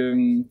 c'est que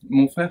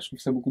mon frère, je trouve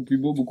ça beaucoup plus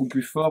beau, beaucoup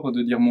plus fort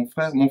de dire mon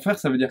frère. Mon frère,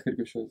 ça veut dire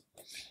quelque chose.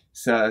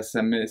 C'est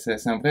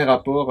un vrai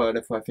rapport à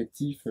la fois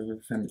affectif,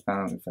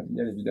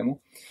 familial évidemment.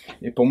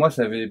 Et pour moi,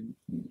 c'est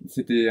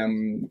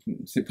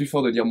plus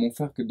fort de dire mon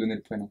frère que de donner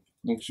le prénom.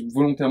 Donc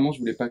volontairement, je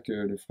voulais pas que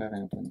le frère ait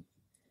un prénom.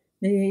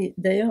 Mais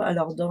d'ailleurs,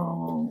 alors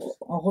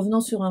en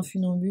revenant sur un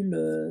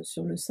funambule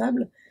sur le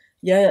sable,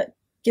 il y a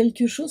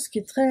quelque chose qui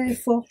est très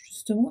fort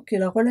justement, qui est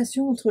la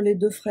relation entre les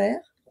deux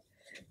frères,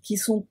 qui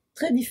sont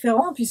très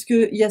différents,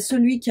 puisqu'il y a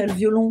celui qui a le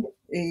violon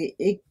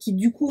et qui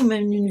du coup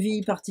mène une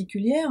vie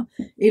particulière,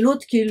 et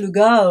l'autre qui est le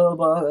gars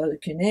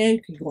qui est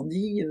né, qui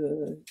grandit,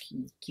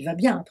 qui va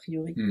bien a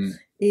priori.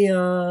 Et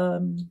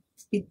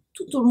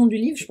tout au long du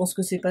livre, je pense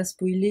que c'est pas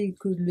spoilé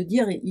que de le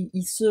dire, il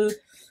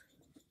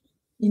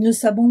ne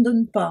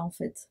s'abandonne pas en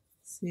fait.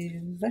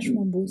 C'est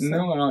vachement beau ça.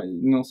 Non, alors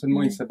non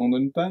seulement il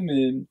s'abandonne pas,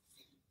 mais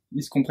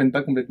ils se comprennent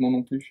pas complètement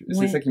non plus.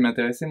 C'est ça qui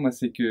m'intéressait, moi,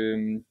 c'est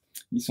que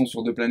ils sont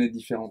sur deux planètes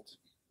différentes.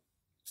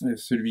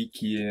 Celui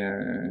qui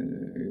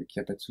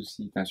a pas de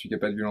soucis, celui qui a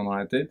pas de violon dans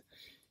la tête,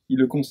 il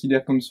le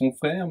considère comme son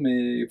frère,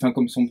 mais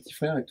comme son petit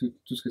frère et tout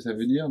ce que ça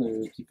veut dire.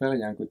 Le petit frère, il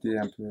y a un côté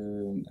un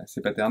peu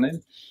assez paternel.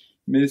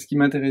 Mais ce qui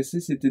m'intéressait,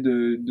 c'était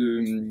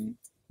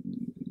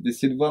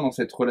d'essayer de voir dans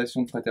cette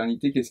relation de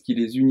fraternité qu'est-ce qui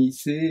les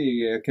unissait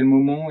et à quel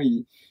moment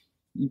ils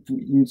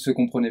ne se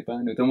comprenaient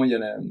pas. Notamment, il y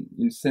a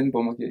une scène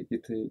pour moi qui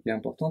est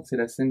importante, c'est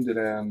la scène de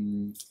la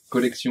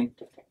collection.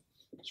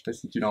 je sais pas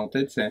si tu l'as en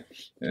tête, c'est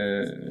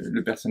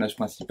le personnage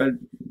principal,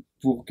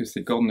 pour que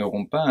ses cordes ne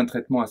rompent pas, un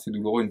traitement assez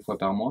douloureux une fois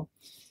par mois.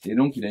 Et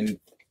donc il a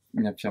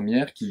une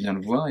infirmière qui vient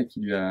le voir et qui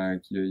lui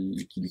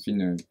fait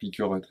une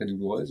piqûre très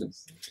douloureuse.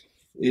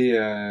 Et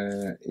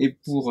à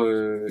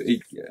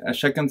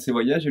chacun de ses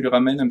voyages, elle lui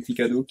ramène un petit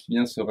cadeau qui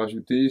vient se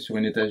rajouter sur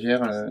une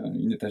étagère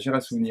à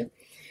souvenirs.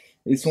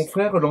 Et son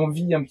frère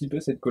l'envie un petit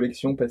peu cette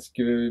collection parce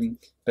qu'il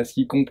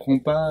comprend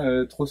pas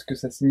trop ce que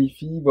ça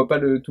signifie, il voit pas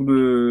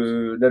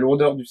la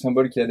lourdeur du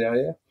symbole qu'il y a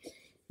derrière.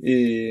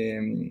 Et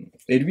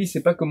lui, il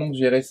sait pas comment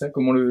gérer ça,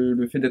 comment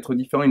le fait d'être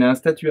différent. Il a un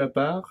statut à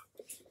part,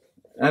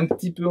 un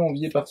petit peu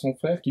envié par son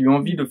frère, qui lui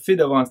envie le fait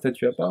d'avoir un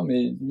statut à part,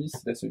 mais lui,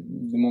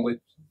 il demanderait,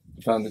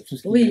 enfin, tout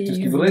ce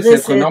qu'il voudrait, c'est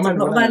être normal.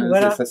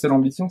 Voilà. Sa seule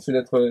ambition, ça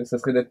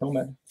serait d'être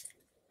normal.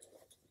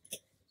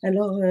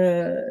 Alors,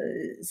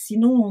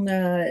 sinon, on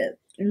a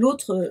une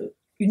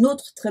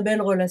autre très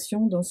belle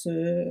relation dans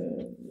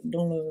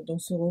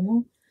ce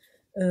roman,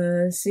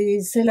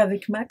 c'est celle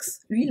avec Max.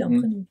 Lui, il a un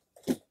prénom.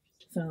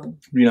 Enfin,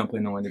 lui, il a un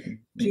prénom,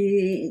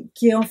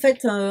 qui est en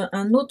fait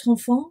un autre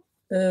enfant,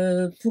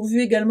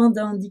 pourvu également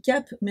d'un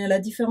handicap, mais à la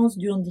différence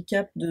du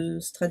handicap de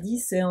Stradi,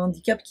 c'est un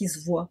handicap qui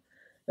se voit.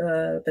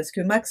 Parce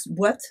que Max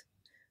boite,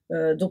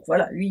 donc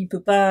voilà, lui, il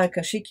peut pas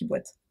cacher qu'il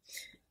boite.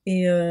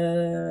 Et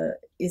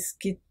ce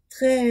qui est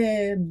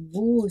très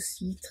beau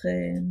aussi,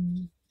 très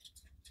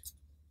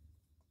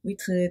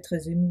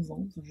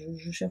émouvant,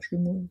 je cherche le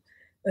mot,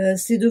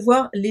 c'est de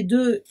voir les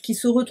deux qui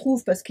se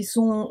retrouvent parce qu'ils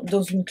sont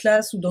dans une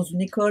classe ou dans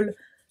une école,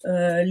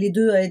 les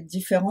deux à être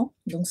différents,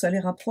 donc ça les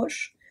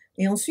rapproche.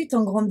 Et ensuite,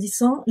 en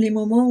grandissant, les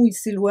moments où ils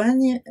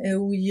s'éloignent,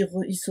 où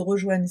ils se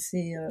rejoignent,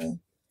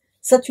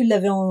 ça tu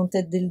l'avais en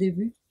tête dès le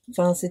début.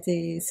 Enfin, c'est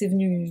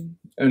venu.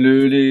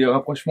 Les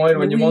rapprochements,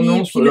 éloignements, oui,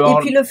 non.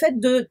 Et puis le fait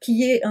qu'il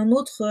y ait un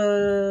autre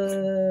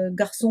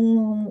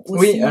garçon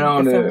aussi. Oui,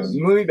 alors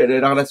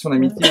la relation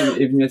d'amitié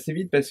est venue assez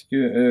vite parce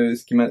que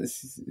ce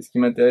qui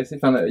m'intéressait,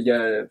 enfin, il y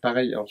a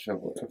pareil. Alors, je vais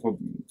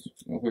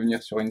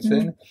revenir sur une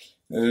scène.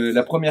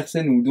 La première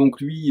scène où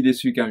donc lui, il est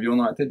celui qui a un violon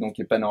dans la tête, donc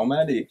qui est pas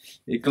normal, et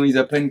quand ils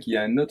apprennent qu'il y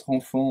a un autre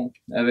enfant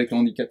avec un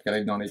handicap qui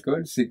arrive dans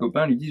l'école, ses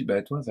copains lui disent,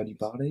 bah toi, va lui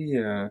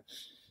parler.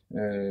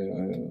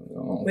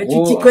 Ouais,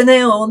 gros, tu t'y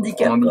connais en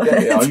handicap. Quoi.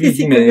 Alors lui il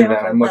dit mais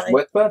moi je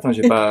boite pas, enfin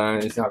j'ai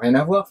pas, ça n'a rien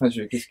à voir, enfin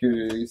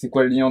c'est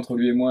quoi le lien entre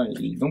lui et moi,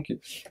 et donc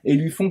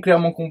ils lui font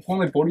clairement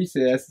comprendre, et pour lui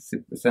c'est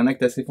un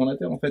acte assez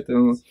fondateur en fait,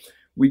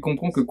 où il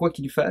comprend que quoi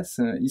qu'il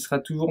fasse, il sera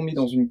toujours mis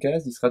dans une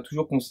case, il sera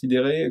toujours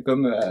considéré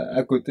comme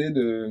à côté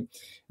de,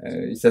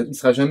 il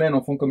sera jamais un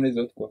enfant comme les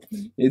autres quoi.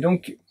 Et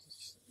donc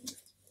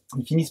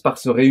ils finissent par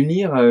se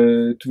réunir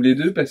tous les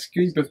deux parce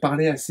qu'ils peuvent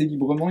parler assez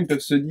librement, ils peuvent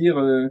se dire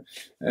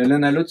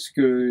l'un à l'autre ce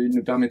qu'ils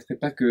ne permettraient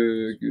pas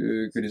que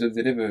les autres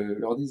élèves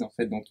leur disent en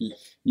fait. Donc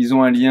ils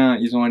ont un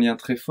lien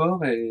très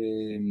fort,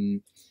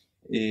 et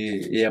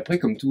après,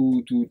 comme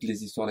toutes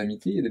les histoires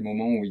d'amitié, il y a des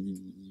moments où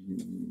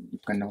ils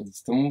prennent leur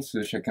distance,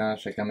 chacun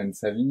mène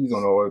sa vie, ils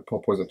ont leurs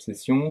propres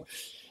obsessions.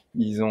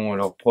 Ils ont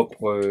leurs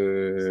propres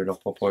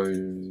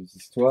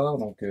histoires,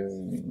 donc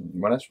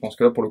voilà, je pense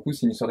que là pour le coup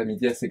c'est une histoire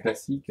d'amitié assez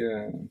classique.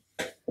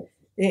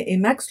 Et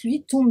Max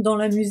lui tombe dans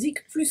la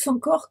musique plus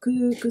encore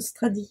que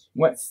Stradi.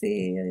 Ouais.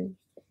 C'est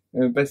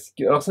parce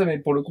que alors ça, mais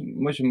pour le coup,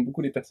 moi j'aime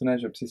beaucoup les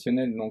personnages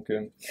obsessionnels, donc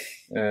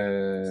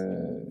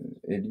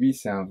et lui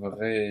c'est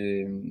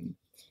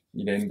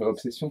il a une vraie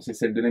obsession, c'est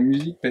celle de la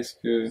musique, parce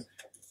que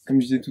comme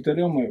je disais tout à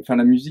l'heure, enfin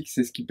la musique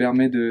c'est ce qui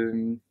permet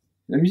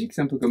la musique,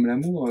 c'est un peu comme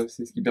l'amour,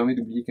 c'est ce qui permet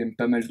d'oublier quand même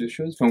pas mal de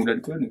choses, enfin, ou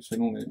l'alcool,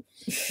 selon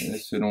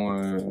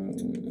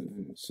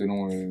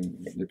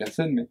les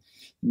personnes,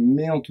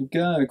 mais en tout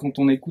cas, quand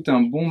on écoute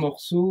un bon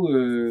morceau,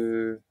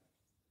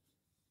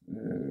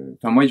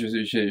 enfin, moi,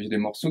 j'ai des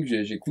morceaux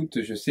que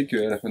j'écoute, je sais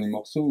qu'à la fin du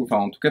morceau, enfin,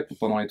 en tout cas,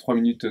 pendant les 3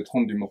 minutes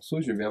 30 du morceau,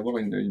 je vais avoir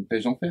une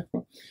pêche d'enfer,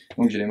 quoi.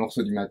 Donc, j'ai les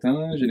morceaux du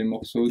matin, j'ai les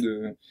morceaux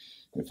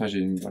enfin,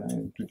 j'ai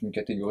toute une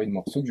catégorie de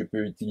morceaux que je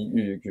peux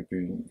utiliser,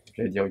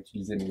 j'allais dire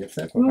utiliser, mais dire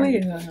ça, quoi. Oui,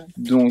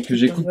 donc,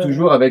 j'écoute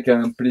toujours avec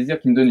un plaisir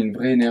qui me donne une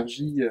vraie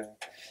énergie,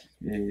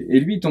 et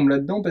lui, il tombe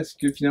là-dedans parce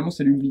que finalement,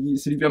 ça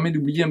lui permet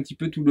d'oublier un petit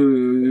peu tout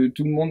le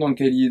monde dans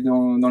lequel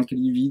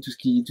il vit, tout ce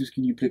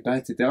qui lui plaît pas,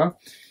 etc.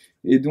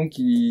 Et donc,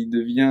 il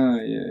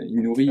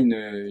nourrit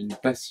une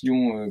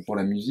passion pour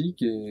la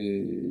musique,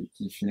 et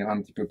qui finira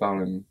un petit peu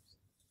par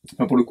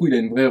enfin, pour le coup, il a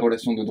une vraie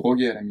relation de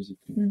drogué à la musique.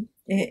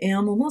 Et à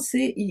un moment,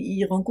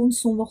 il rencontre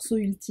son morceau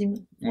ultime.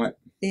 Ouais.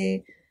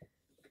 Et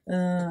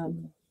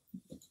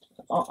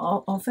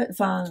en fait,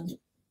 enfin,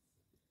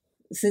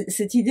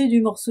 cette idée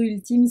du morceau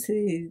ultime,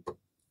 c'est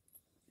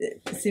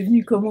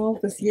venu comment?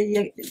 Parce qu'il y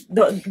a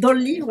dans le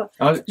livre,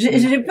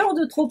 j'ai peur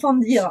de trop en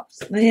dire,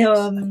 mais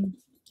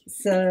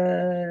ça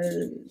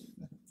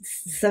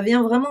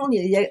vient vraiment.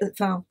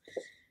 Enfin.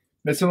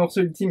 Mais ce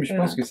morceau ultime, je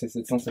pense que c'est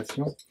cette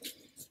sensation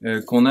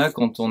qu'on a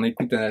quand on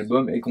écoute un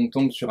album et qu'on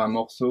tombe sur un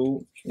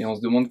morceau et on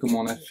se demande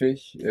comment on a fait,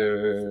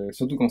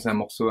 surtout quand c'est un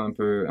morceau un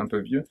peu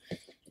vieux.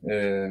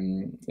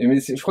 Mais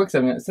je crois que ça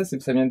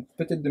vient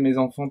peut-être de mes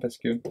enfants, parce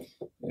que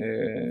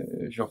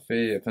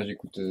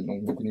j'écoute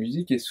donc beaucoup de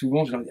musique et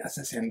souvent je leur dis ah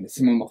ça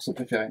c'est mon morceau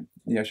préféré.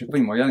 Et à chaque fois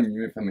ils me regardent et ils me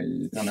disent enfin mais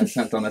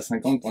t'en as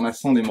 50, t'en as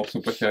 100 des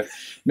morceaux préférés.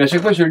 Mais à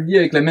chaque fois je le dis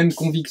avec la même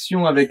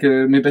conviction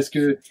mais parce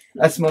que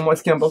à ce moment-là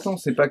ce qui est important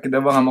c'est pas que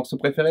d'avoir un morceau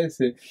préféré,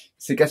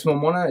 c'est qu'à ce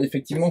moment-là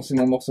effectivement c'est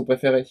mon morceau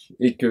préféré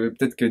et que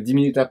peut-être que 10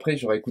 minutes après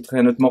j'aurai écouté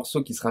un autre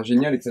morceau qui sera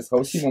génial et que ça sera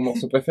aussi mon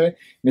morceau préféré,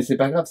 mais c'est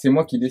pas grave, c'est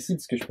moi qui décide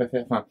ce que je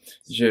préfère. Enfin,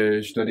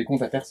 je dois des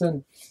comptes à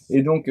personne.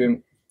 Et donc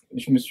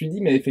je me suis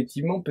dit, mais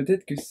effectivement,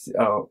 peut-être que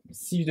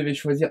si je devais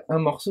choisir un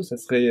morceau, ça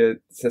serait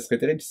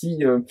terrible.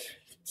 Si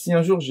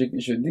un jour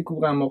je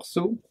découvrais un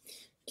morceau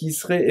qui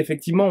serait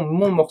effectivement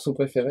mon morceau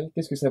préféré,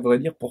 qu'est-ce que ça voudrait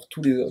dire pour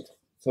tous les autres?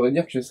 Ça voudrait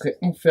dire que je serais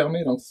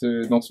enfermé dans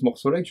ce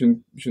morceau-là, que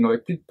je n'aurais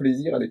plus de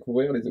plaisir à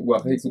découvrir ou à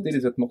réécouter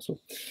les autres morceaux.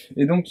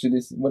 Et donc,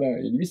 voilà.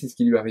 Et lui, c'est ce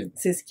qui lui arrive.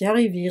 C'est ce qui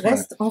arrive. Il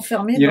reste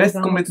enfermé. Il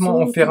reste complètement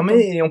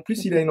enfermé et en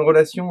plus, il a une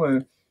relation,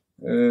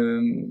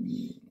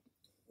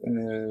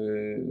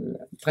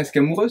 presque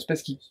amoureuse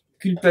parce qu'il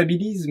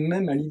culpabilise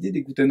même à l'idée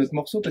d'écouter un autre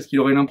morceau parce qu'il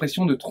aurait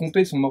l'impression de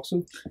tromper son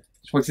morceau.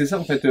 Je crois que c'est ça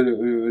en fait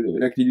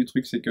la clé du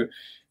truc, c'est que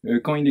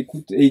quand il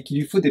écoute et qu'il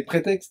lui faut des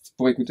prétextes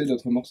pour écouter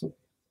d'autres morceaux.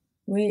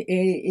 Oui,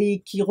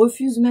 et qui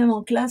refuse même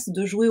en classe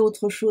de jouer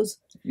autre chose.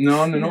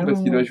 Non,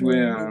 parce qu'il doit jouer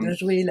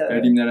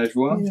l'hymne à la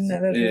joie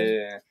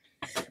et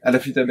à la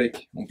flûte à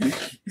bec en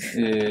plus.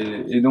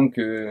 Et donc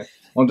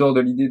en dehors de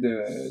l'idée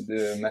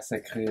de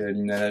massacrer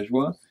l'hymne à la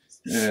joie.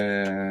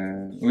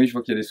 Oui, je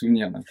vois qu'il y a des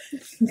souvenirs là.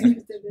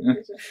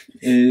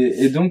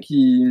 et donc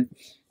il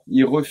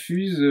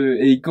refuse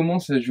et il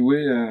commence à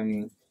jouer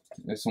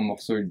son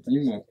morceau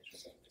ultime,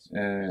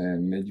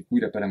 mais du coup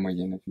il a pas la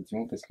moyenne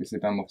effectivement parce que c'est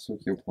pas un morceau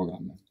qui est au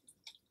programme.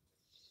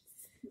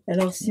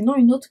 Alors sinon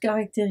une autre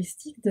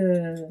caractéristique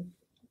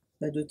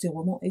de tes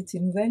romans et tes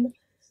nouvelles,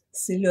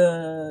 c'est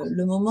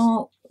le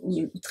moment où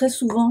très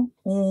souvent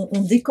on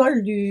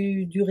décolle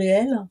du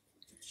réel.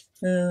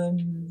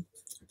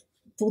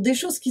 Pour des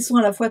choses qui sont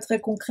à la fois très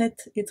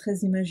concrètes et très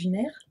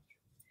imaginaires.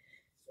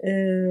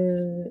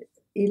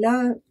 Et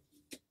là,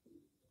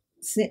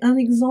 c'est un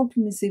exemple,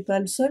 mais c'est pas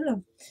le seul.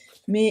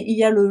 Mais il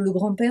y a le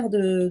grand-père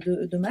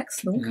de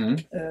Max, donc,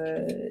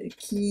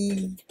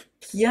 qui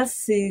a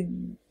ses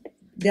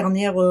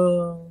dernières,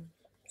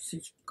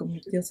 comment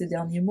dire, ses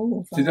derniers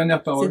mots, enfin, ses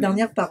dernières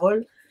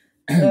paroles.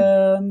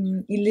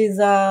 Il les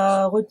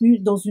a retenues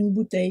dans une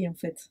bouteille, en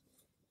fait.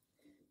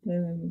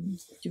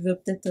 Tu veux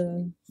peut-être...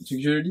 Tu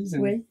veux que je le lise?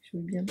 Oui, je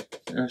veux bien.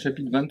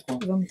 Chapitre 23.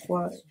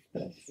 23,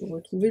 voilà, il faut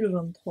retrouver le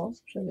 23.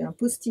 J'avais un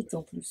post-it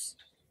en plus.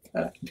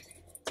 Voilà.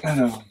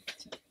 Alors.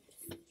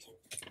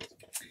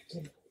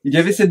 Il y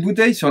avait cette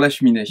bouteille sur la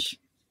cheminée.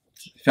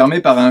 Fermée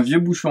par un vieux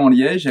bouchon en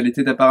liège, elle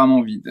était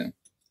apparemment vide.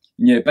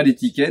 Il n'y avait pas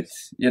d'étiquette,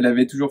 et elle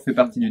avait toujours fait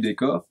partie du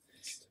décor,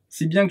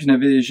 si bien que je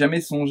n'avais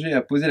jamais songé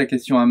à poser la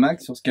question à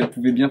Max sur ce qu'elle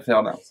pouvait bien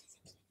faire là.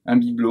 Un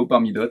bibelot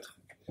parmi d'autres.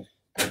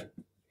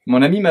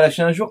 Mon ami m'a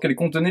lâché un jour qu'elle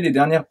contenait les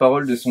dernières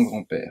paroles de son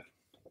grand-père.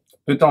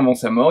 Peu de temps avant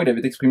sa mort, il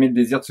avait exprimé le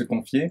désir de se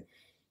confier,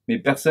 mais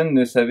personne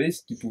ne savait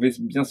ce qui pouvait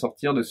bien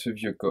sortir de ce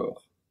vieux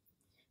corps.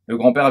 Le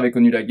grand-père avait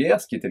connu la guerre,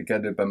 ce qui était le cas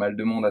de pas mal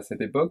de monde à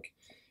cette époque.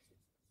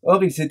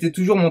 Or, il s'était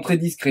toujours montré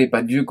discret,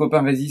 pas de vieux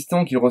copains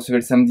résistants qu'il recevait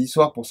le samedi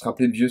soir pour se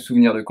rappeler de vieux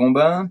souvenirs de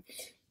combat,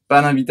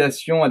 pas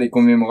d'invitation à des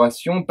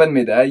commémorations, pas de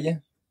médaille,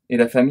 et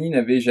la famille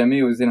n'avait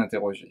jamais osé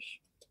l'interroger.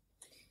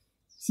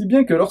 Si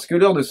bien que lorsque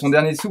l'heure de son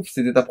dernier souffle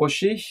s'était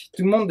approchée,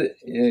 tout le monde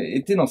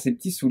était dans ses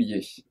petits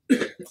souliers.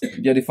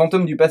 Il y a des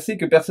fantômes du passé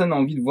que personne n'a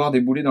envie de voir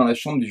débouler dans la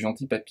chambre du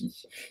gentil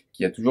papy,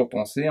 qui a toujours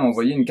pensé à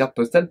envoyer une carte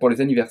postale pour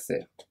les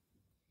anniversaires.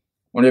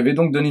 On lui avait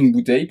donc donné une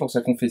bouteille pour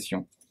sa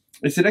confession.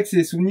 Et c'est là que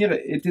ses souvenirs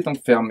étaient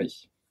enfermés.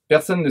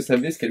 Personne ne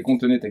savait ce qu'elle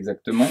contenait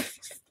exactement.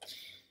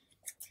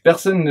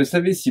 Personne ne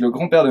savait si le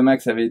grand-père de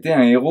Max avait été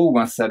un héros ou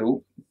un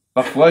salaud.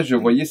 Parfois, je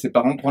voyais ses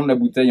parents prendre la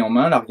bouteille en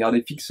main, la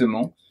regarder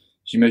fixement.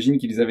 J'imagine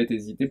qu'ils avaient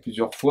hésité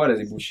plusieurs fois à la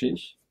déboucher,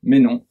 mais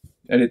non,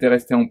 elle était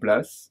restée en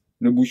place,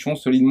 le bouchon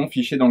solidement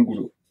fiché dans le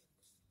goulot.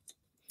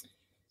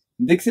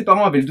 Dès que ses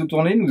parents avaient le dos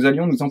tourné, nous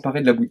allions nous emparer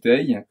de la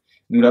bouteille,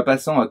 nous la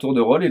passant à tour de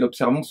rôle et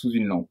l'observant sous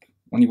une lampe.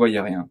 On n'y voyait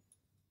rien.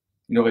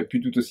 Il aurait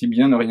pu tout aussi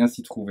bien ne rien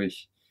s'y trouver.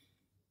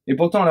 Et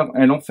pourtant,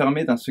 elle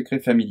enfermait un secret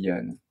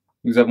familial.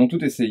 Nous avons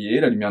tout essayé,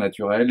 la lumière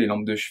naturelle, les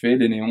lampes de chevet,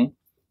 les néons.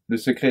 Le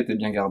secret était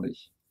bien gardé.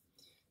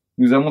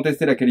 Nous avons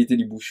testé la qualité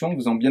du bouchon,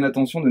 faisant bien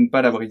attention de ne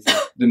pas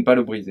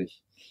le briser.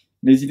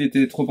 Mais il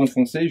était trop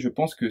enfoncé, je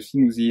pense que si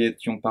nous y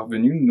étions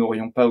parvenus, nous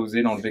n'aurions pas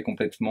osé l'enlever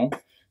complètement,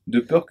 de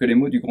peur que les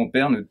mots du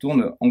grand-père ne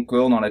tournent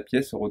encore dans la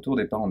pièce au retour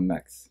des parents de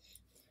Max.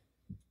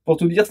 Pour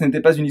tout dire, ce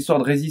n'était pas une histoire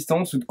de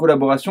résistance ou de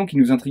collaboration qui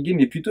nous intriguait,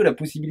 mais plutôt la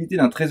possibilité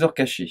d'un trésor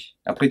caché.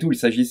 Après tout, il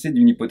s'agissait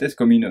d'une hypothèse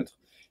comme une autre.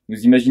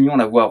 Nous imaginions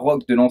la voix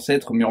rauque de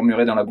l'ancêtre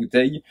murmurer dans la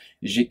bouteille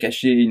 « J'ai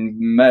caché une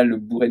malle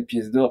bourrée de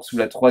pièces d'or sous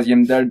la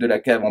 3e dalle de la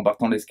cave en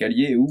partant de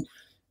l'escalier » ou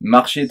 «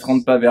 Marcher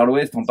 30 pas vers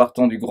l'ouest en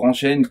partant du grand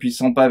chêne, puis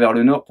 100 pas vers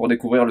le nord pour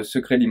découvrir le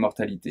secret de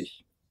l'immortalité. »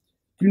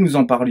 Plus nous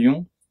en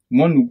parlions,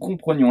 moins nous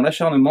comprenions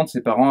l'acharnement de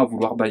ses parents à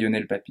vouloir bâillonner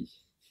le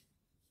papy.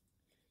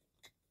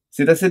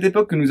 C'est à cette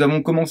époque que nous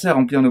avons commencé à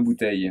remplir nos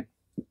bouteilles.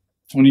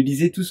 On lui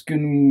disait tout ce que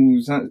nous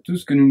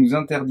nous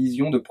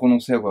interdisions de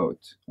prononcer à voix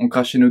haute. On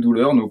crachait nos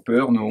douleurs, nos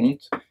peurs, nos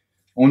hontes.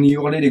 On y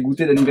hurlait les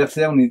goûters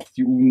d'anniversaire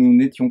où nous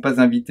n'étions pas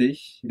invités,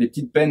 les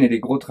petites peines et les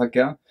gros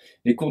tracas,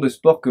 les cours de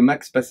sport que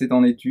Max passait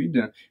en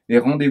études, les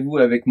rendez-vous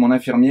avec mon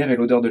infirmière et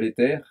l'odeur de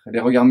l'éther, les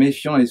regards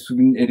méfiants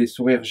et les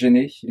sourires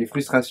gênés, les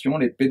frustrations,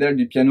 les pédales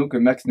du piano que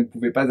Max ne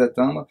pouvait pas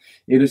atteindre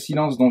et le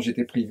silence dont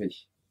j'étais privé.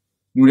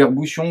 Nous les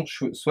rebouchions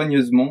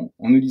soigneusement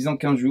en nous disant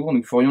qu'un jour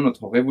nous ferions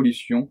notre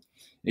révolution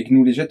et que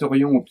nous les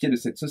jetterions aux pieds de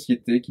cette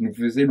société qui nous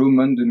faisait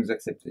l'aumône de nous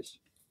accepter.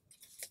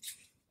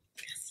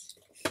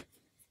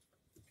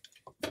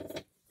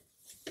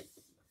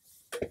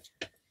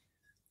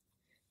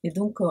 Et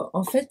donc,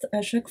 en fait,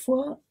 à chaque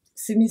fois,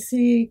 mais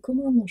c'est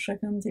commun dans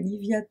chacun de tes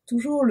livres, il y a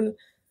toujours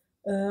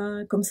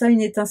comme ça,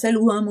 une étincelle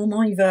où à un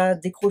moment, il va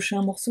décrocher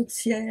un morceau de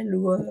ciel,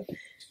 ou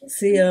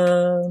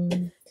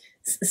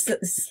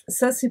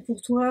ça, c'est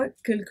pour toi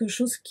quelque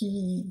chose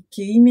qui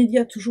est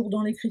immédiat toujours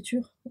dans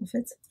l'écriture, en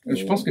fait.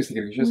 Je pense que c'est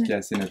quelque chose qui est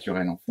assez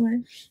naturel, en fait. Ouais.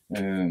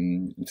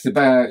 C'est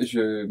pas,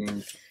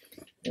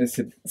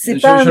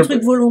 c'est pas un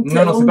truc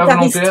volontaire. Non, c'est pas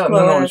volontaire.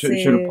 Quoi,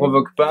 je le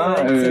provoque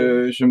pas.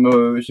 Ouais, je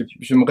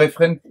me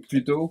réfrène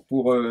plutôt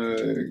pour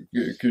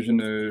que je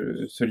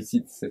ne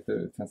sollicite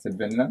cette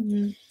veine-là.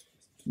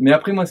 Mais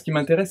après, moi, ce qui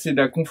m'intéresse, c'est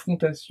la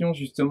confrontation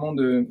justement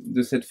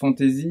de cette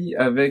fantaisie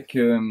avec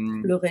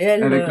le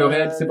réel. Avec le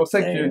réel. C'est pour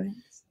ça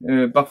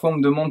que parfois on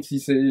me demande si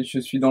je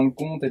suis dans le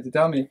conte,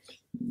 etc. Mais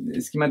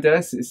ce qui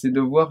m'intéresse, c'est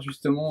de voir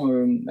justement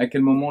à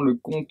quel moment le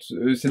conte,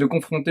 c'est de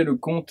confronter le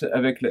conte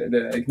avec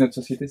avec notre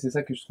société. C'est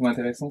ça que je trouve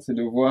intéressant, c'est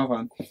de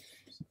voir.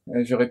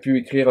 J'aurais pu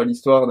écrire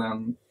l'histoire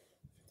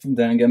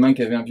d'un gamin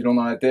qui avait un violon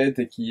dans la tête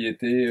et qui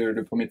était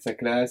le premier de sa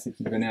classe et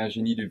qui devenait un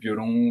génie du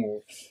violon.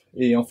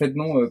 Et en fait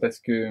non, parce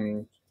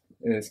que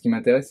ce qui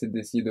m'intéresse, c'est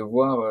d'essayer de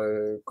voir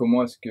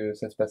comment est-ce que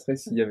ça se passerait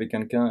s'il y avait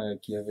quelqu'un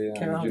qui avait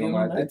un violon dans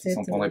la tête. Il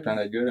s'en prendrait plein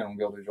la gueule à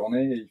longueur de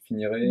journée et il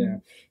finirait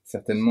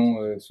certainement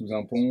sous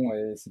un pont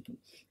et c'est tout.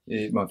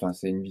 Et bon, enfin,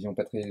 c'est une vision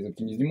pas très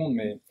optimiste du monde,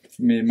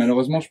 mais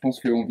malheureusement, je pense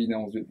qu'on vit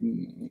dans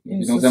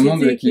un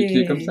monde qui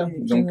est comme ça.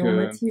 Donc,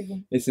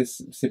 et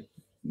c'est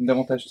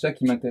davantage ça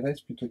qui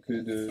m'intéresse plutôt que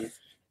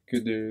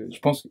de. Je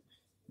pense que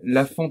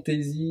la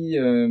fantaisie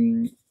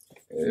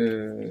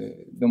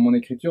dans mon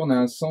écriture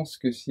n'a un sens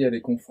que si elle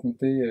est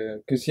confrontée,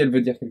 que si elle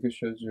veut dire quelque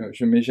chose.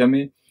 Je mets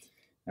jamais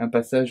un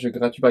passage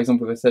gratuit. Par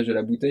exemple, le passage de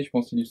la bouteille, je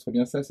pense qu'il illustre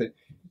bien ça.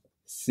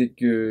 C'est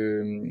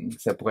que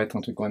ça pourrait être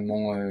un truc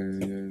complètement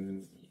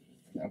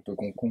un peu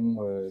con,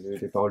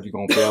 les paroles du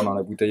grand-père dans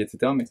la bouteille,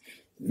 etc.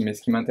 Mais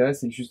ce qui m'intéresse,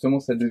 c'est que justement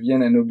ça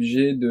devienne un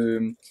objet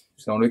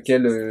dans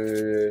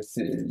lequel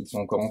ils sont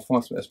encore enfants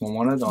à ce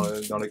moment-là,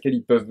 dans lequel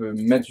ils peuvent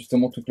mettre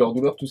justement toute leur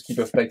douleur, tout ce qu'ils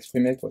peuvent pas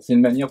exprimer, quoi. C'est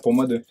une manière pour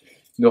moi de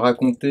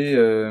raconter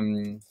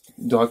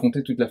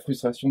toute la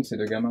frustration de ces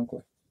deux gamins,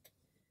 quoi.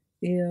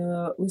 Et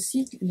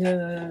aussi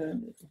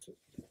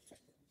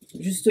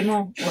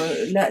justement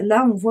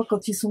là on voit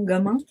quand ils sont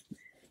gamins,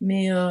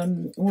 mais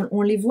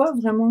on les voit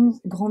vraiment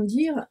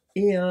grandir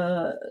et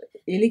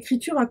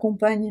l'écriture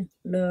accompagne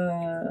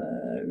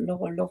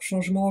leur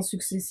changement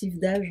successif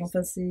d'âge.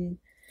 Enfin,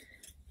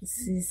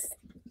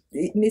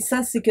 mais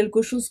ça, c'est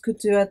quelque chose que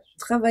tu as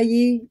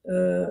travaillé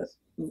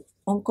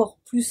encore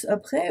plus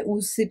après,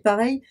 ou c'est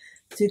pareil,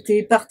 tu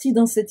étais parti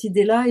dans cette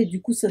idée-là et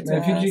du coup ça t'a...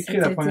 Vu que j'écris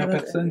la première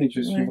personne et que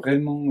je suis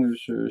vraiment,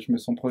 je me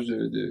sens proche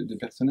de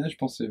personnages, je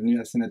pense que c'est venu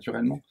assez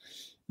naturellement.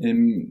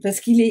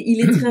 Parce qu'il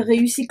est très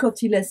réussi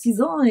quand il a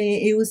 6 ans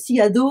et aussi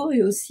ado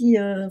et aussi,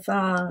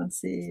 enfin,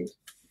 c'est...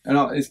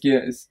 Alors,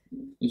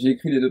 j'ai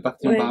écrit les deux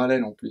parties en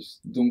parallèle en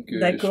plus, donc je suis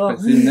D'accord.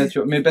 passé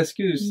nature. Mais parce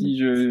que si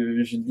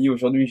je dis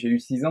aujourd'hui j'ai eu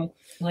 6 ans,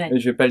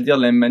 je vais pas le dire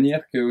de la même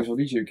manière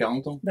qu'aujourd'hui j'ai eu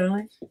 40 ans. Ben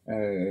ouais.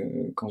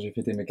 Quand j'ai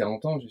fêté mes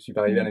 40 ans, je suis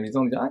pas arrivé à la maison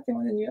en me disant ah c'est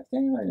mon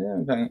anniversaire,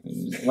 enfin,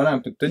 voilà un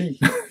peu de tenue.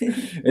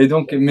 Et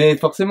donc, mais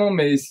forcément,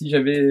 mais si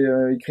j'avais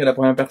écrit à la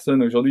première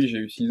personne aujourd'hui, j'ai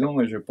eu 6 ans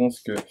et je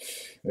pense que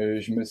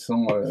je me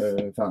sens,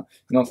 enfin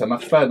non ça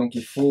marche pas. Donc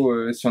il faut,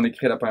 si on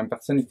écrit à la première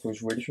personne, il faut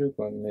jouer le jeu,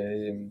 quoi.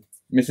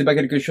 Mais c'est pas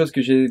quelque chose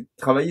que j'ai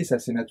travaillé, c'est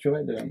assez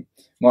naturel.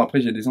 Bon, après,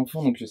 j'ai des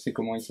enfants, donc je sais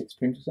comment ils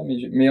s'expriment, tout ça,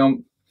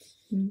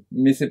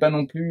 mais c'est pas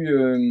non plus,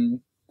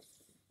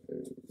 je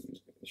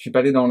suis pas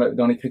allé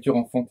dans l'écriture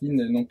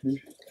enfantine non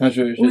plus. Enfin,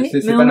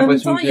 c'est pas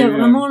l'impression que j'ai eu. Mais en même temps, il y a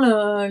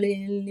vraiment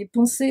les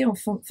pensées,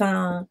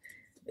 enfin,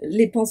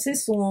 les pensées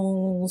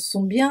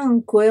sont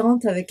bien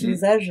cohérentes avec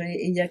les âges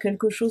et il y a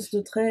quelque chose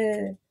de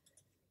très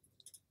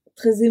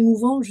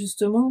émouvant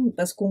justement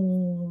parce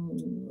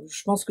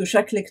je pense que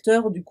chaque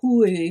lecteur du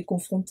coup est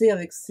confronté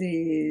avec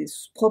ses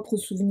propres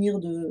souvenirs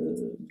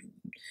de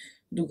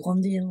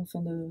grandir,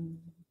 enfin de...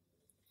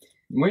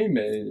 Oui,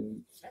 mais...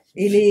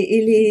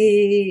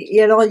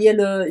 Et alors il y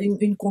a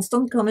une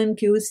constante quand même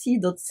qui est aussi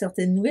dans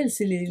certaines nouvelles,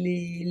 c'est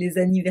les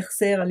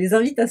anniversaires, les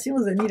invitations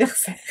aux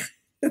anniversaires.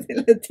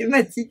 C'est la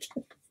thématique.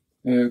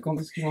 Quand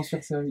est-ce que j'en suis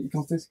servi?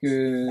 Quand est-ce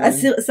que...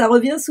 ça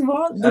revient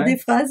souvent dans des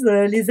phrases,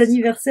 les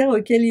anniversaires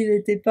auxquels il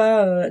n'était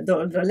pas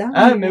là.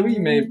 Ah, mais oui,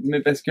 mais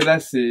parce que là,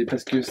 c'est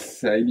parce que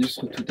ça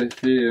illustre tout à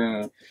fait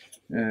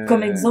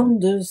Comme exemple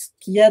de ce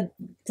qu'il y a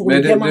pour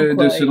les gamins,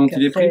 quoi, de ce dont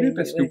il est qu'après, privé,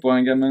 parce que ouais. pour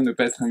un gamin, ne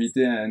pas être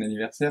invité à un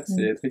anniversaire,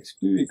 c'est Mm. être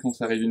exclu, et quand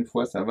ça arrive une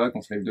fois, ça va,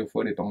 quand ça arrive deux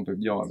fois, les parents peuvent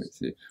dire, ah,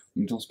 c'est, en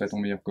même temps, c'est pas ton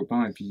meilleur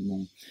copain, et puis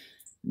bon.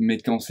 Mais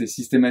quand c'est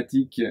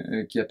systématique,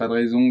 qu'il n'y a pas de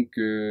raison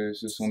que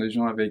ce sont des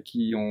gens avec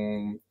qui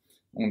on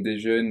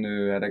déjeune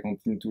à la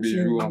cantine tous les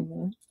jours,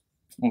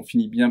 on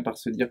finit bien par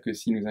se dire que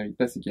s'ils nous invitent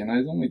pas, c'est qu'il y a une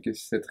raison, et que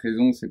cette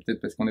raison, c'est peut-être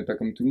parce qu'on n'est pas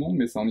comme tout le monde,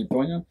 mais ça en n'y peut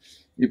rien.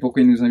 Et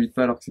pourquoi ils nous invitent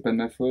pas alors que c'est pas de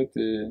ma faute,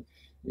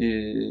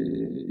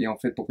 et en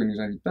fait, pourquoi ils nous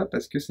invitent pas?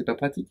 Parce que c'est pas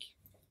pratique.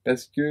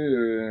 Parce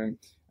que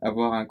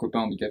avoir un copain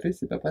handicapé,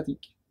 c'est pas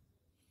pratique.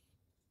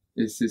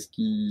 Et c'est ce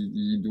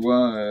qu'il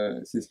doit,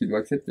 c'est ce qu'il doit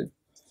accepter.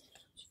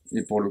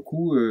 Et pour le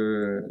coup,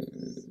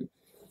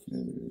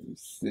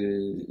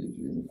 c'est,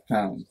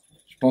 enfin,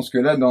 je pense que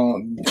là,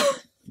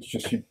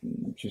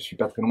 je suis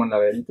pas très loin de la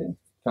réalité.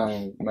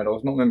 Enfin,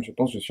 malheureusement, même, je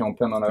pense que je suis en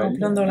plein dans la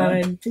réalité. En plein dans la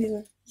réalité,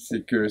 ouais.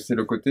 C'est que c'est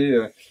le côté,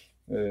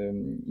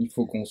 il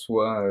faut qu'on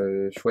soit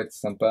chouette,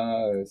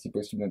 sympa, si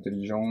possible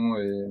intelligent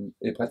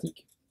et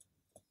pratique.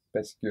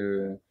 Parce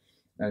que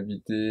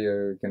inviter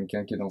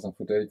quelqu'un qui est dans un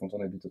fauteuil quand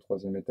on habite au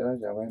 3e étage,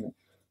 ah ouais, mais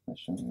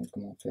machin,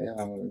 comment faire,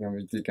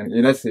 inviter quelqu'un.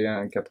 Et là, c'est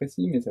un cas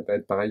précis, mais ça peut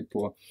être pareil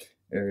pour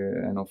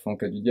un enfant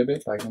qui a du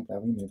diabète, par exemple. Ah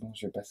oui, mais bon,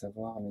 je vais pas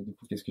savoir, mais du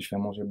coup, qu'est-ce que je fais à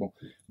manger? Bon,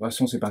 de toute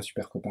façon, c'est pas un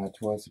super copain à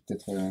toi, c'est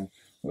peut-être...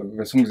 de toute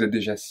façon, vous êtes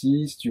déjà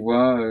 6, tu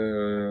vois,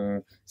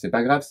 c'est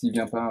pas grave s'il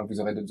vient pas, vous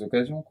aurez d'autres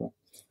occasions, quoi.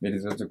 Mais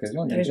les autres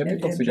occasions, il n'y a jamais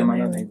pour ces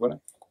gamins-là, ouais. donc voilà.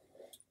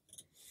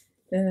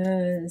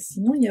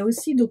 Sinon, il y a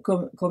aussi, donc,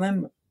 quand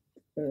même,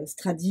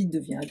 Stradi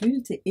devient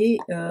adulte et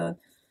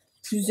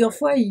plusieurs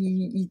fois,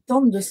 il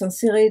tente de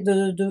s'insérer,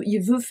 il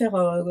veut faire,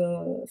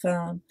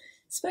 enfin,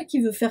 c'est pas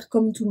qu'il veut faire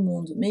comme tout le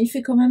monde, mais il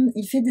fait quand même,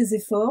 il fait des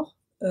efforts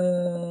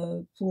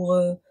pour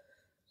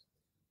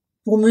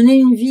mener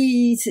une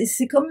vie.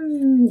 C'est comme,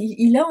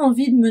 il a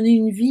envie de mener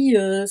une vie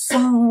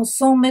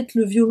sans mettre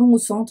le violon au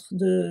centre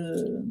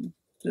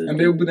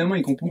Mais au bout d'un moment,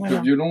 il comprend voilà. que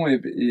le violon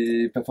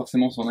est pas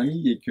forcément son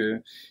ami et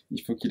que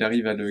il faut qu'il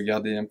arrive à le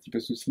garder un petit peu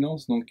sous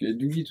silence. Donc,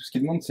 lui, tout ce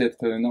qu'il demande, c'est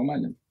être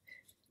normal.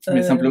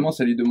 Mais simplement,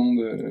 ça lui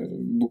demande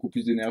beaucoup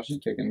plus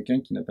d'énergie qu'à quelqu'un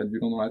qui n'a pas de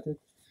violon dans la tête.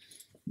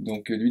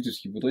 Donc, lui, tout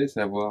ce qu'il voudrait, c'est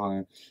avoir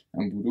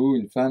un boulot,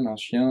 une femme, un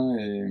chien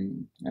et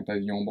un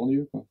pavillon en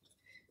banlieue, quoi.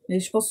 Mais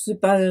je pense que c'est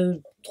pas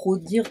trop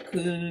dire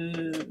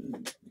que,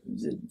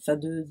 enfin,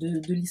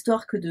 de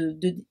l'histoire que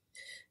de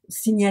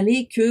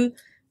signaler que,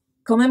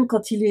 quand même,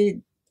 quand il est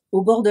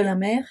au bord de la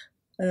mer,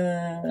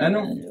 Ah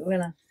non.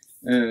 Voilà.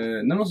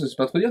 Non, c'est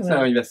pas trop dire, Voilà.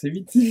 ça arrive assez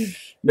vite.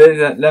 Mais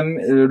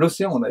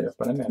l'océan, d'ailleurs,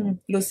 pas la mer.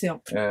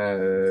 L'océan.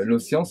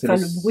 L'océan, c'est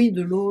Enfin, le bruit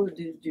de l'eau,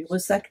 du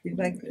ressac des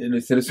vagues.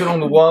 C'est le seul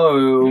endroit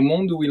au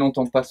monde où il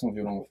n'entend pas son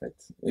violon, en fait.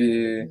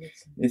 Et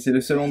c'est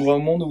le seul endroit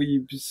au monde où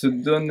il se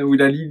donne, où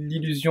il a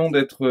l'illusion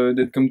d'être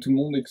comme tout le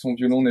monde et que son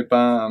violon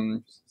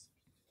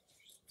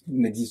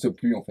n'existe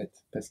plus, en fait.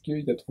 Parce qu'il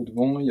y a trop de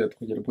vent, il y a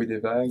le bruit des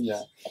vagues,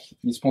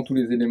 il se prend tous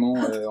les éléments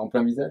en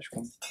plein visage,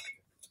 quoi.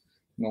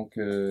 Donc,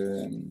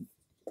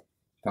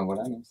 enfin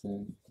voilà,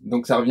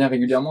 donc ça revient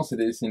régulièrement, c'est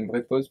une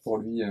vraie pause pour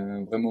lui,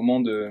 un vrai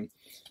moment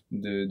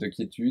de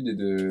quiétude et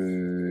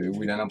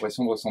où il a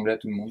l'impression de ressembler à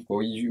tout le monde, quoi,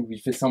 où il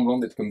fait semblant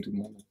d'être comme tout le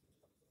monde.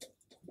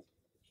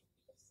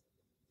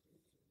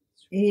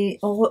 Et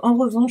en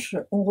revanche,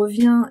 on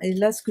revient, et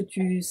là ce que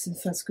tu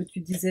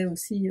disais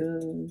aussi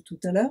tout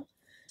à l'heure,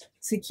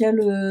 c'est qu'il y a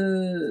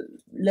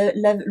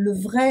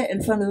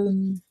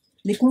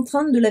les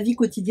contraintes de la vie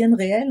quotidienne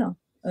réelle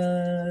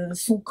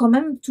sont quand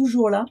même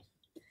toujours là.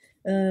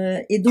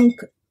 Et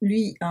donc,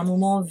 lui, à un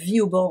moment, vit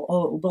au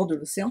bord de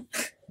l'océan.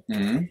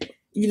 Mmh.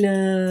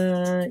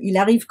 Il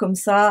arrive comme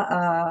ça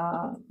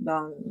à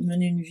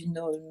mener une vie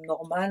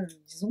normale,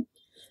 disons.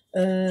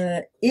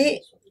 Et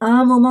à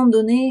un moment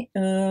donné,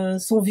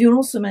 son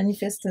violon se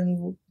manifeste à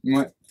nouveau.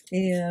 Ouais.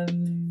 Et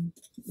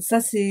ça,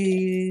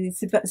 c'est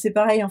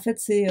pareil. En fait,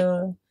 c'est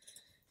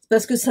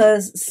parce que ça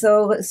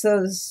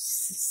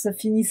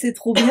finissait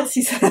trop bien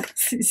si ça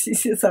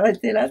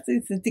s'arrêtait là.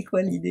 C'était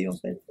quoi l'idée, en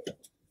fait?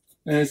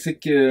 C'est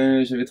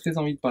que j'avais très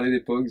envie de parler des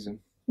Pogs.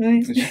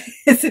 Oui,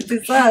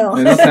 c'était ça. Alors.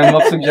 Non, c'est un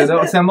morceau que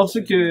j'adore. C'est un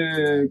morceau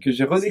que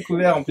j'ai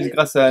redécouvert en plus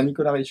grâce à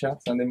Nicolas Richard.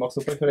 C'est un des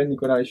morceaux préférés de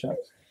Nicolas Richard,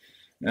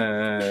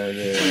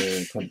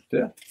 le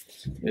traducteur.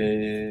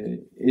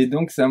 Et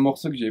donc c'est un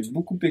morceau que j'ai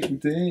beaucoup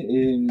écouté.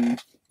 Et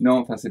non,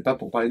 enfin c'est pas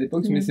pour parler des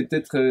Pogs, mais c'est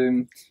peut-être.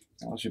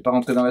 Alors je vais pas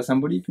rentrer dans la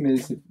symbolique, mais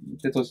c'est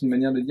peut-être aussi une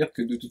manière de dire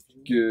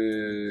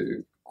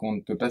qu'on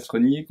ne peut pas se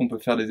renier, qu'on peut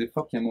faire des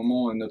efforts, qu'à un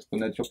moment notre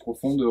nature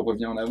profonde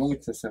revient en avant et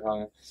que ça sert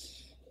à,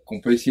 qu'on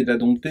peut essayer de la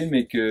dompter,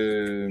 mais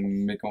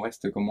qu'on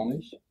reste comme on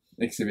est,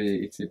 et que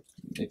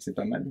c'est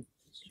pas mal.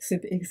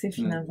 Et que c'est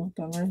finalement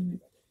pas mal.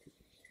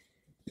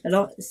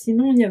 Alors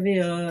sinon il y avait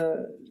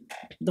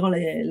dans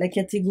la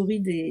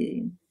catégorie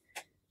des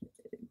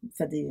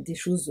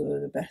choses,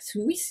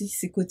 oui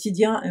c'est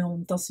quotidien et en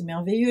même temps c'est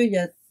merveilleux. Il y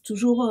a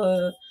toujours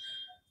que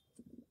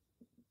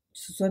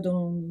ce soit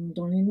dans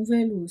les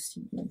nouvelles ou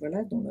aussi,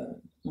 voilà, dans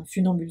un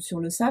funambule sur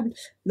le sable,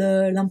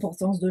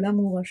 l'importance de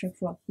l'amour à chaque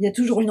fois. Il y a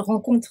toujours une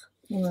rencontre.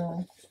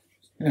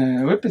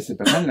 Ouais, c'est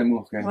pas mal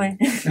l'amour quand même. Ouais.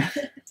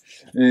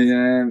 Et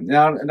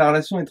la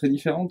relation est très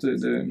différente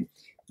de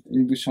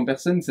une bouche sans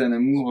personne, c'est un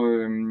amour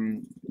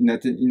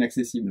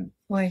inaccessible.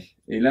 Ouais.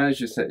 Et là,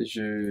 j'avais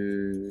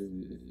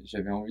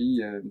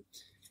envie.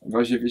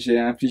 Moi, j'ai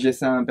infligé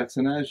ça à un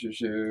personnage.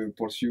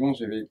 Pour le suivant,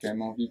 j'avais quand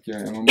même envie qu'à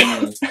un moment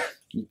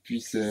il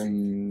puisse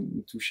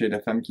toucher la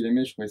femme qu'il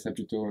aimait. Je trouvais ça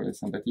plutôt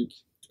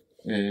sympathique.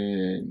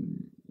 Et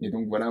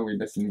donc voilà, oui,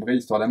 là c'est une vraie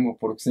histoire d'amour.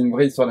 Pour le coup, c'est une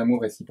vraie histoire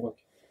d'amour réciproque.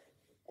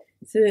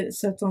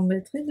 Ça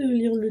t'embêterait de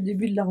lire le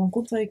début de la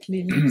rencontre avec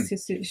Lélie parce que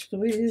je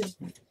trouvais...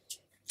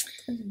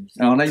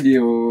 Alors là, il est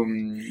au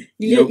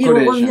il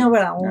collège. revient,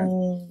 voilà.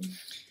 Ouais.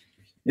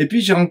 Et puis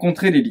j'ai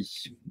rencontré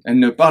Lélie. Elle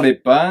ne parlait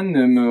pas,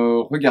 ne me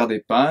regardait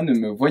pas, ne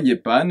me voyait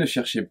pas, ne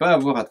cherchait pas à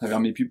voir à travers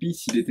mes pupilles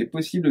s'il était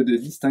possible de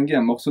distinguer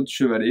un morceau de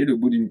chevalet, le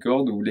bout d'une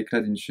corde ou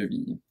l'éclat d'une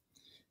cheville.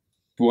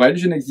 Pour elle,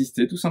 je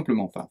n'existais tout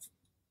simplement pas.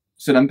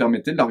 Cela me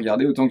permettait de la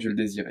regarder autant que je le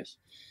désirais.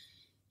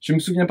 Je me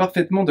souviens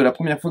parfaitement de la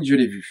première fois que je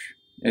l'ai vue.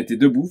 Elle était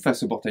debout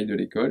face au portail de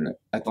l'école,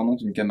 attendant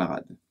une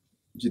camarade.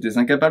 J'étais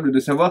incapable de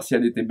savoir si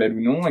elle était belle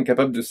ou non,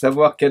 incapable de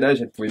savoir quel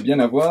âge elle pouvait bien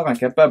avoir,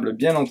 incapable,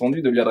 bien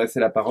entendu, de lui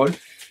adresser la parole,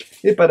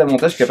 et pas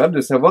davantage capable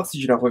de savoir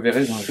si je la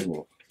reverrais un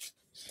jour.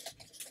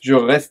 Je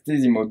restais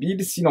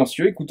immobile,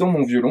 silencieux, écoutant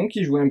mon violon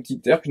qui jouait un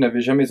petit air que je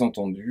n'avais jamais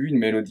entendu, une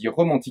mélodie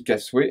romantique à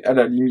souhait, à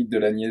la limite de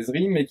la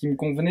niaiserie, mais qui me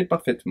convenait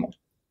parfaitement.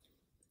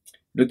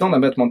 Le temps d'un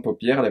battement de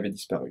paupières, elle avait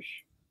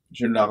disparu.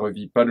 Je ne la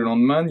revis pas le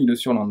lendemain, ni le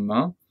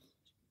surlendemain.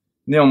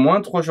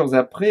 Néanmoins, 3 jours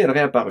après, elle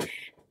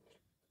réapparut.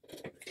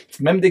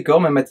 Même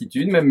décor, même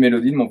attitude, même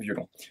mélodie de mon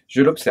violon.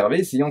 Je l'observais,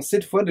 essayant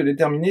 7 fois de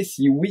déterminer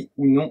si oui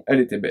ou non elle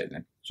était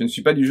belle. Je ne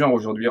suis pas du genre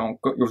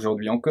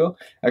aujourd'hui encore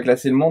à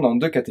classer le monde en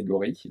 2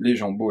 catégories, les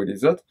gens beaux et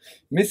les autres,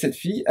 mais cette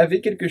fille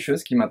avait quelque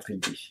chose qui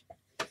m'intriguait.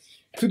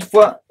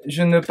 Toutefois,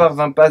 je ne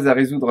parvins pas à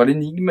résoudre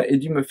l'énigme et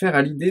dus me faire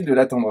à l'idée de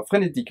l'attendre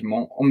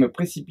frénétiquement en me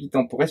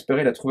précipitant pour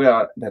espérer la trouver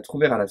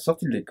à la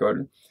sortie de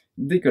l'école,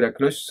 dès que la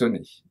cloche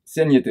sonnait. Si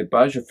elle n'y était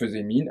pas, je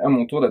faisais mine, à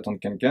mon tour, d'attendre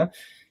quelqu'un,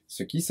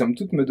 ce qui, somme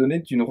toute, me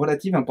donnait une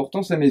relative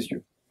importance à mes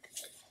yeux.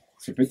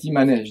 Ce petit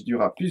manège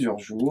dura plusieurs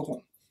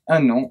jours,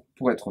 1 an,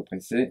 pour être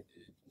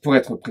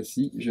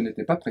précis, je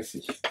n'étais pas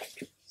pressé.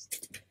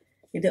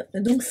 Et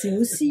donc c'est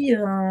aussi...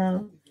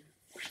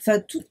 Enfin,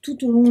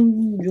 tout au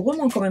long du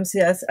roman, quand même,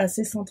 c'est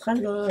assez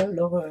central,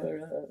 leur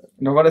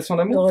relation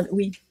d'amour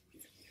oui.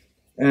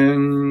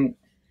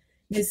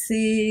 Mais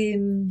c'est...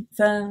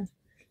 Enfin,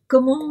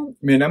 comment...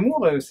 Mais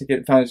l'amour,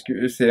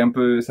 c'est un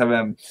peu... Ça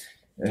va...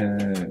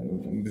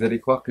 vous allez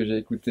croire que j'ai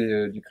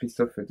écouté du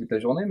Christophe toute la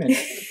journée, mais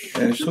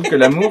je trouve que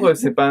l'amour,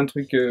 c'est pas un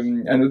truc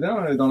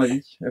anodin dans la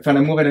vie. Enfin,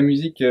 l'amour et la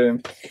musique,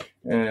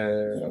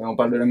 on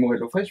parle de l'amour et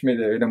de l'eau fraîche, mais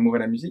l'amour et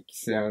la musique,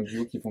 c'est un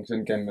duo qui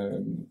fonctionne quand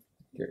même,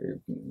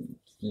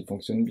 qui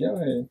fonctionne bien,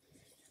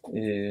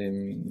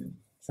 et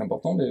c'est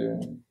important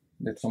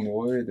d'être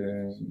amoureux et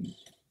de...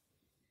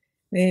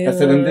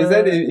 ça donne des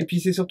ailes, et puis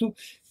c'est surtout...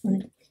 Oui.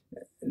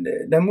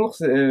 L'amour,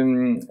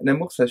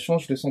 ça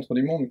change le centre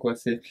du monde, quoi.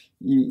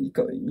 Il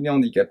est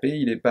handicapé,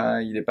 il est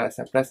pas à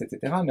sa place,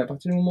 etc. Mais à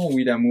partir du moment où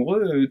il est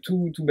amoureux,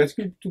 tout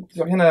bascule,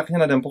 rien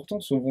n'a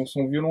d'importance.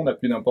 Son violon n'a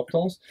plus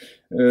d'importance,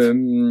 la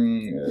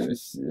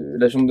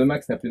jambe de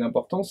Max n'a plus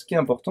d'importance. Ce qui est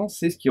important,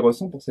 c'est ce qu'il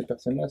ressent pour cette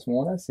personne-là à ce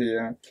moment-là.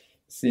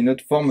 C'est une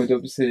autre forme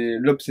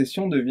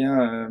l'obsession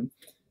devient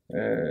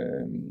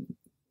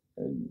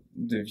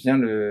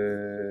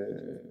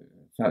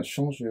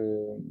change.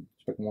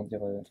 Je sais pas comment dire,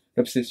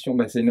 l'obsession,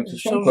 c'est une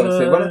obsession, quoi.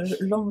 Voilà.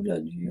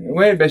 L'angle du...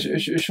 Ouais,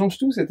 je change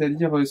tout,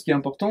 c'est-à-dire, ce qui est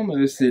important,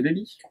 c'est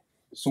Lélie.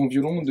 Son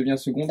violon devient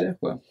secondaire,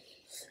 quoi.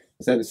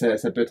 Ça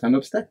peut être un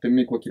obstacle,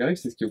 mais quoi qu'il arrive,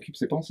 c'est ce qui occupe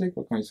ses pensées,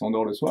 quoi. Quand il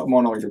s'endort le soir, bon,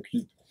 alors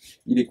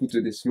il écoute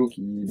des slows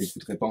qu'il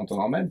n'écouterait pas en temps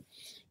normal.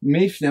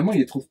 Mais finalement,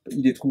 il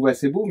les trouve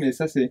assez beaux, mais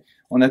ça,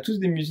 on a tous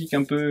des musiques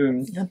un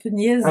peu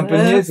niaises,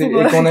 et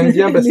qu'on aime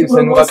bien parce que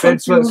ça nous rappelle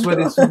soit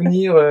des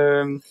souvenirs,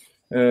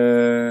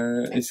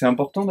 et c'est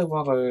important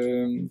d'avoir,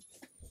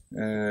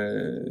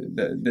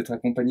 d'être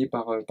accompagné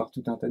par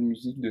tout un tas de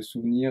musiques, de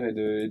souvenirs et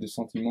de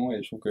sentiments,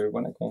 et je trouve que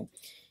voilà, quand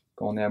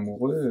on est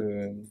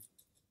amoureux,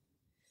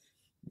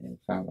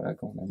 quand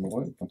on est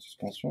amoureux, point de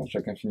suspension,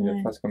 chacun finit la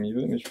phrase comme il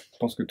veut, mais je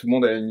pense que tout le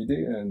monde a une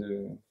idée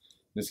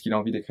de ce qu'il a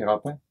envie d'écrire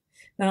après.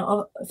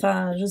 Alors,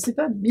 je sais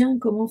pas bien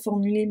comment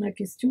formuler ma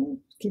question,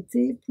 qui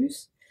était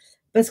plus,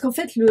 parce qu'en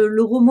fait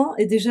le roman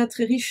est déjà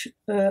très riche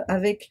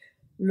avec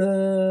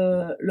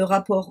le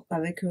rapport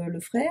avec le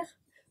frère.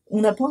 On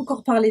n'a pas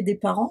encore parlé des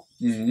parents.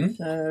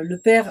 Le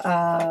père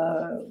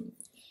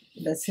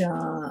c'est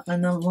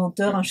un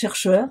inventeur, un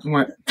chercheur.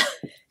 Ouais.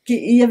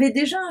 Il y avait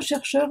déjà un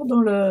chercheur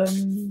dans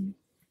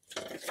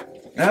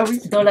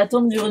dans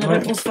l'attente d'une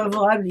réponse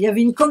favorable. Il y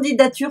avait une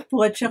candidature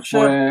pour être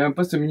chercheur. Ouais, un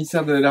poste au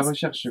ministère de la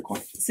Recherche, je crois.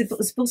 C'est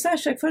pour ça, à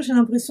chaque fois, j'ai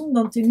l'impression que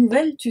dans tes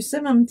nouvelles, tu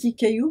sèmes un petit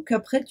caillou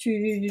qu'après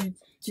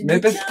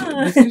mais parce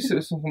que ce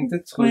sont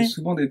peut-être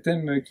souvent des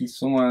thèmes qui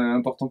sont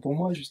importants pour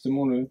moi,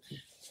 justement,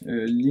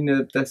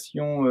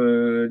 l'inadaptation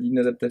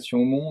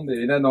au monde.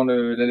 Et là, dans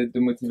la lettre de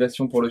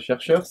motivation pour le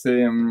chercheur,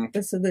 c'est...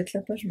 ça doit être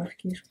la page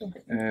marquée, je crois.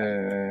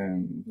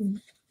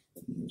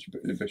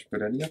 Je peux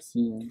la lire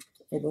si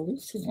Eh ben oui,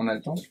 on a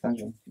le temps. Enfin,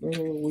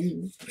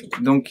 oui.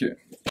 Donc,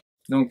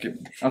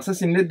 alors ça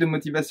c'est une lettre de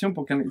motivation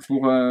pour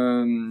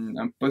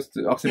un poste.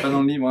 Alors c'est pas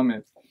dans le livre, hein,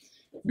 mais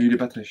il est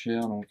pas très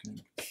cher, donc.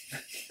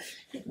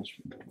 On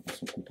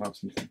s'en coupera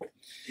aussi.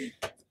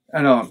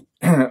 Alors,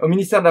 au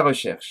ministère de la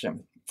Recherche.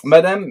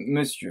 Madame,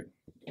 Monsieur,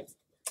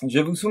 je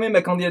vous soumets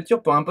ma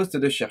candidature pour un poste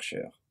de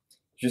chercheur.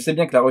 Je sais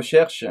bien que la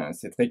recherche,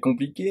 c'est très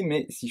compliqué,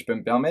 mais si je peux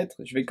me permettre,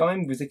 je vais quand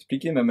même vous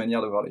expliquer ma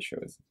manière de voir les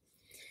choses.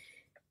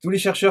 Tous les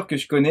chercheurs que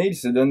je connais, ils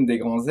se donnent des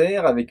grands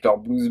airs avec leurs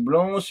blouses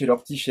blanches et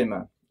leurs petits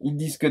schémas. Ils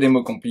disent que des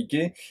mots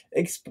compliqués,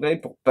 exprès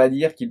pour pas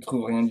dire qu'ils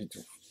trouvent rien du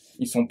tout.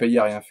 Ils sont payés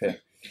à rien faire.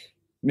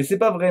 Mais c'est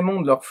pas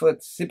vraiment de leur faute,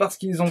 c'est parce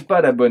qu'ils ont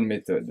pas la bonne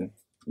méthode.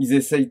 Ils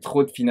essayent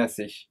trop de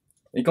finasser.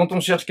 Et quand on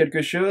cherche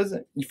quelque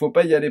chose, il faut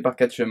pas y aller par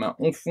quatre chemins.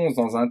 On fonce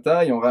dans un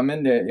tas et on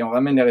ramène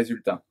les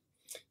résultats.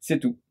 C'est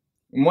tout.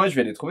 Moi, je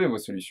vais les trouver, vos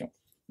solutions.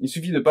 Il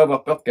suffit de pas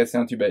avoir peur de casser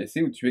un tube à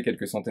essai ou de tuer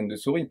quelques centaines de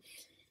souris.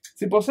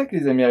 C'est pour ça que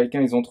les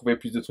Américains, ils ont trouvé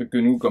plus de trucs que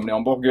nous, comme les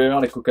hamburgers,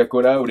 les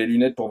Coca-Cola ou les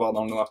lunettes pour voir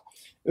dans le noir.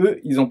 Eux,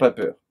 ils ont pas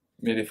peur.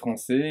 Mais les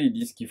Français, ils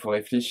disent qu'il faut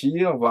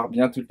réfléchir, voir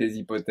bien toutes les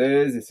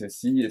hypothèses, et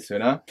ceci et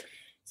cela.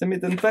 Ça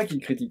m'étonne pas qu'ils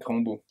critiquent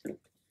Rambo.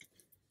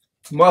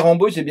 Moi,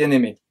 Rambo, j'ai bien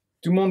aimé.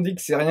 Tout le monde dit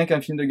que c'est rien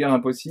qu'un film de guerre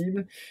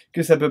impossible,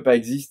 que ça peut pas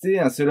exister,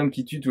 un seul homme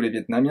qui tue tous les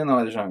Vietnamiens dans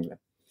la jungle.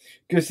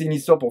 Que c'est une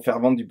histoire pour faire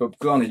vendre du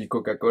popcorn et du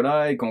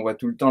Coca-Cola et qu'on voit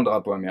tout le temps le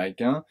drapeau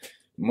américain.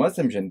 Moi,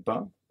 ça me gêne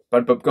pas. Pas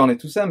le popcorn et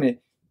tout ça, mais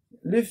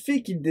le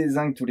fait qu'ils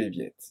dézinguent tous les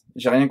Viettes.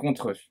 J'ai rien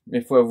contre eux.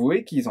 Mais faut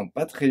avouer qu'ils ont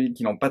pas très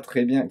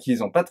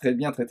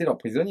bien traité leurs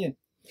prisonniers.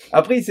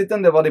 Après, ils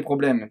s'étonnent d'avoir des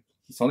problèmes.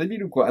 Ils sont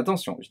débiles ou quoi?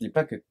 Attention, je dis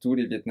pas que tous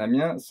les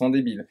Vietnamiens sont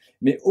débiles,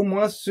 mais au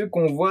moins ceux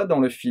qu'on voit dans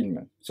le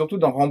film, surtout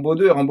dans Rambo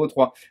 2 et Rambo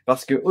 3,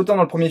 parce que autant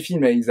dans le premier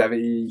film, ils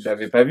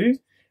l'avaient pas vu,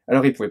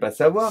 alors ils pouvaient pas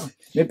savoir,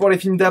 mais pour les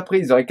films d'après,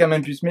 ils auraient quand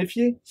même pu se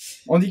méfier.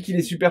 On dit qu'il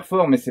est super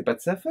fort, mais c'est pas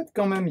de sa faute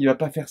quand même, il va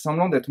pas faire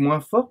semblant d'être moins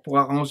fort pour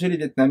arranger les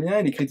Vietnamiens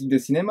et les critiques de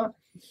cinéma.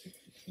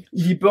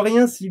 Il y peut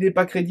rien s'il est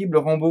pas crédible,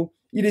 Rambo.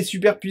 Il est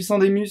super puissant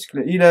des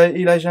muscles, il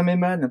a jamais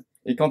mal.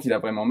 Et quand il a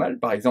vraiment mal,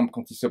 par exemple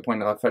quand il se prend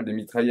une rafale de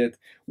mitraillette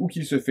ou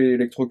qu'il se fait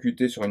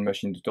électrocuter sur une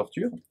machine de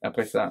torture,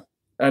 après ça,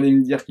 allez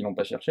me dire qu'ils l'ont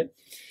pas cherché,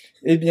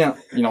 eh bien,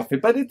 il en fait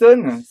pas des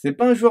tonnes. C'est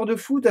pas un joueur de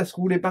foot à se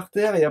rouler par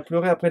terre et à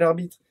pleurer après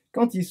l'arbitre.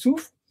 Quand il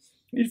souffre,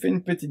 il fait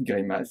une petite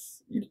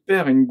grimace, il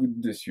perd une goutte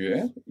de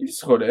sueur, il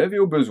se relève et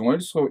au besoin,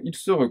 il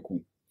se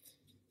recoue.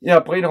 Et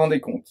après, il rend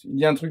des comptes. Il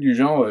dit un truc du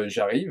genre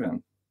j'arrive »,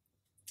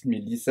 mais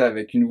il dit ça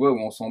avec une voix où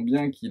on sent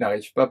bien qu'il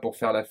n'arrive pas pour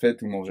faire la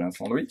fête ou manger un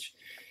sandwich.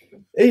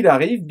 Et il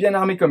arrive, bien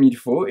armé comme il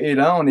faut, et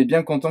là, on est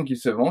bien content qu'il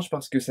se venge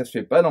parce que ça se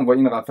fait pas d'envoyer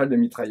une rafale de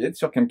mitraillette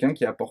sur quelqu'un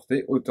qui a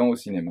apporté autant au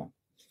cinéma.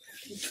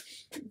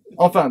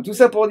 Enfin, tout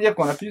ça pour dire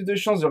qu'on a plus de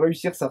chances de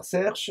réussir sa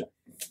recherche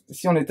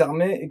si on est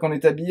armé et qu'on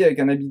est habillé avec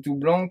un habit tout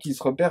blanc qui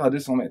se repère à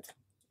 200 mètres.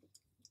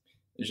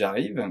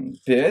 J'arrive,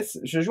 PS,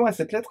 je joins à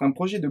cette lettre un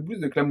projet de blouse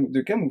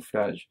de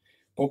camouflage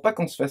pour pas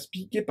qu'on se fasse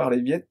piquer par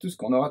les Viettes tout ce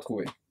qu'on aura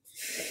trouvé.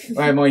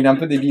 Ouais, bon, il est un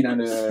peu débile, hein,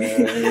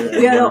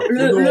 Et alors,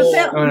 le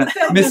père, voilà.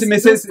 le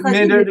père de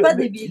Stradi n'est pas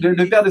débile.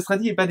 Le père de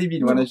Stradi est pas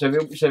débile, voilà,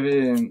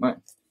 ouais.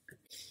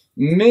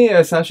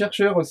 Mais c'est un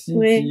chercheur aussi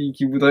Oui.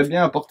 qui voudrait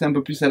bien apporter un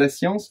peu plus à la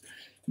science,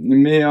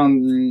 mais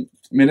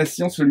la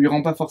science ne lui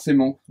rend pas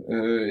forcément.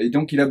 Et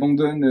donc il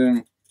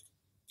abandonne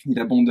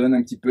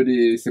un petit peu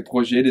ses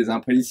projets les uns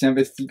après, il s'y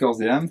investit corps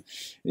et âme,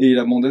 et il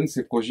abandonne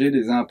ses projets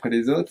les uns après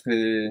les autres,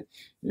 et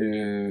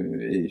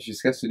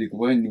jusqu'à se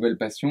découvrir une nouvelle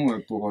passion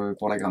pour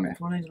la grammaire.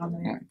 Pour la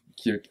grammaire. Ouais.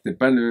 Qui n'était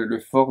pas le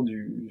fort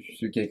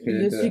celui qui a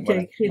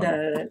écrit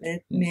la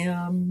lettre. Mais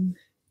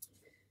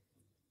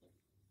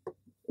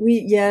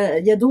oui, il y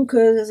a donc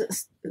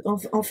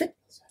en fait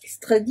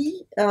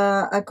Stradi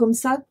a comme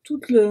ça tout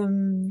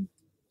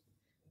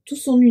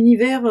son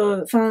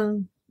univers,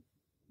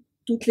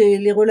 toutes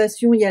les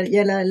relations. Il y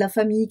a la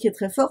famille qui est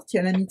très forte, il y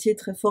a l'amitié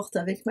très forte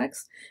avec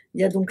Max,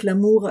 il y a donc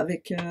l'amour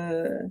avec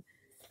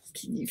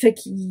qui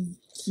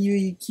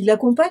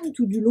l'accompagne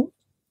tout du long,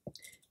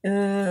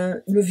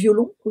 le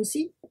violon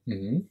aussi.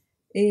 Mm-hmm.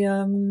 Et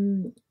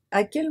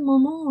à quel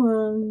moment,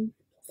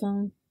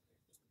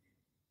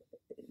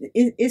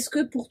 est-ce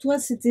que pour toi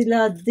c'était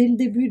là dès le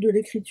début de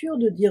l'écriture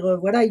de dire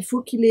voilà, il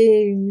faut qu'il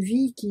ait une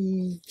vie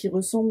qui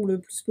ressemble le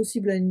plus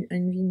possible à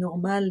une vie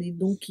normale, et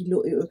donc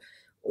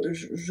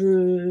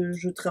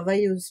je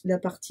travaille aussi la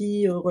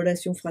partie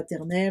relations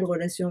fraternelles,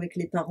 relations avec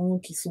les parents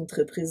qui sont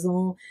très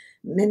présents,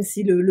 même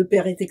si le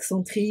père est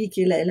excentrique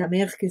et la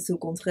mère qui est au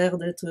contraire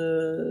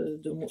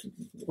de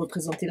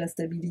représenter la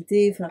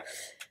stabilité. Enfin,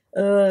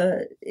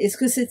 est-ce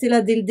que c'était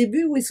là dès le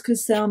début, ou est-ce que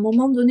c'est à un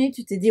moment donné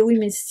tu t'es dit oui,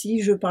 mais si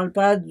je parle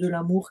pas de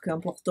l'amour qui est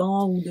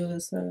important ou de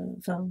ça,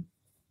 enfin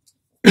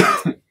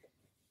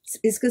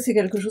est-ce que c'est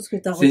quelque chose que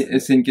tu as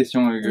c'est une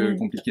question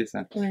compliquée,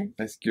 ça. Ouais.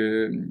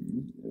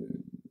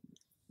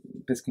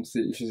 Parce qu'on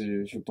sait,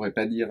 je pourrais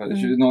pas dire,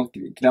 non,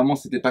 clairement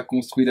c'était pas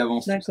construit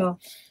d'avance. D'accord.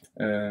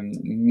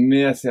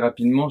 Mais assez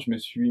rapidement j'ai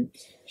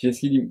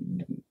essayé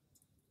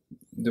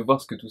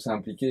voir ce que tout ça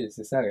impliquait.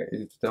 C'est ça.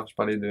 Et tout à l'heure, je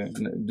parlais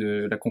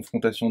de la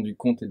confrontation du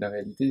conte et de la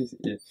réalité.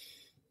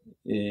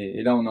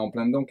 Et là, on est en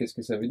plein dedans. Qu'est-ce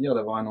que ça veut dire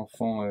d'avoir un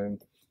enfant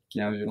qui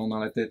a un violon dans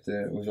la tête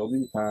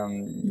aujourd'hui? Enfin,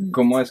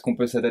 comment est-ce qu'on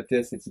peut s'adapter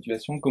à cette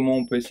situation? Comment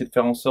on peut essayer de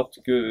faire en sorte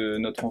que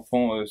notre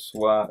enfant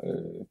soit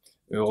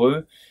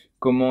heureux?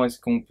 Comment est-ce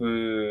qu'on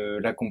peut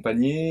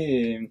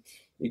l'accompagner?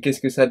 Et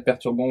qu'est-ce que ça a de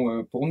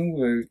perturbant pour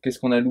nous? Qu'est-ce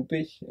qu'on a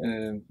loupé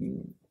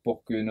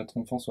pour que notre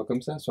enfant soit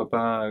comme ça, soit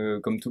pas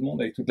comme tout le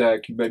monde, avec toute la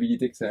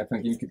culpabilité que ça, enfin,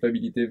 qui est une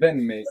culpabilité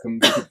vaine, mais comme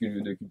beaucoup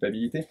de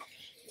culpabilité.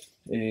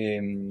 Et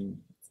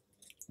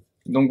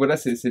donc voilà,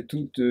 c'est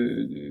tout.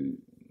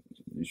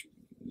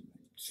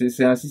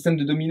 C'est un système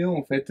de domino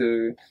en fait.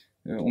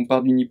 On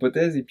part d'une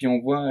hypothèse et puis on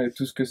voit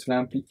tout ce que cela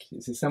implique.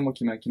 Et c'est ça moi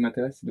qui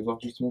m'intéresse, c'est de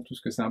voir justement tout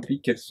ce que ça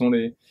implique, quelles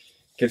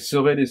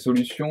seraient les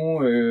solutions,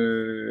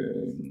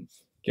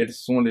 quels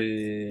sont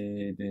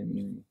les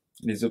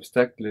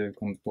obstacles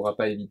qu'on ne pourra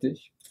pas éviter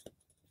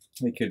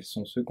et quels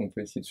sont ceux qu'on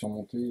peut essayer de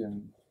surmonter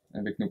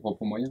avec nos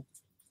propres moyens.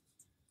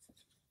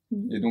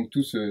 Et donc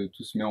tout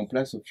se met en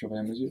place au fur et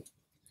à mesure.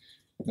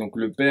 Donc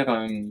le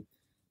père,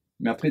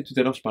 mais après tout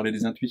à l'heure je parlais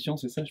des intuitions,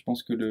 c'est ça, je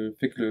pense que le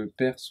fait que le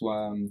père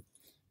soit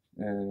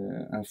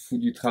un fou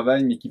du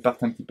travail mais qui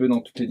parte un petit peu dans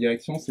toutes les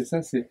directions, c'est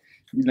ça,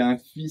 il a un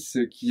fils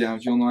qui a un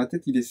violon dans la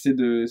tête, il essaie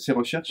ses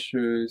recherches,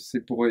 c'est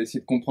pour essayer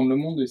de comprendre le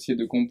monde, essayer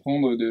de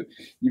comprendre,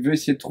 il veut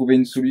essayer de trouver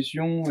une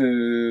solution,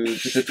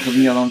 peut-être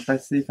revenir dans le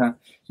passé, enfin,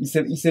 il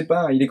sait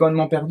pas, il est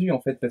complètement perdu en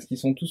fait, parce qu'ils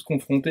sont tous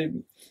confrontés.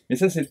 Mais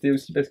ça c'était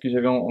aussi parce que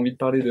j'avais envie de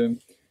parler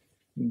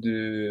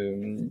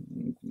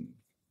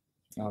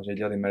alors j'allais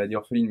dire des maladies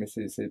orphelines, mais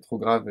c'est trop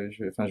grave,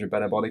 je vais pas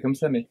l'aborder comme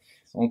ça, mais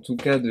en tout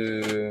cas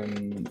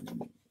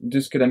de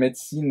ce que la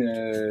médecine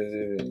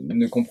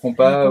ne comprend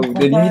pas, ou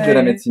des limites de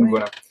la médecine,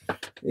 voilà.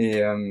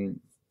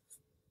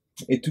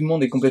 Et tout le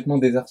monde est complètement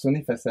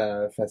désarçonné face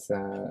à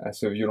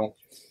ce violon.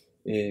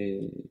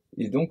 Et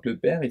donc le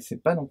père, il sait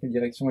pas dans quelle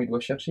direction il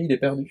doit chercher, il est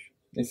perdu.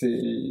 Et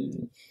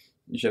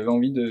j'avais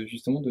envie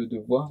justement de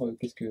voir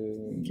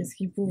qu'est-ce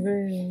qui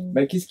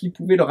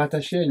pouvait le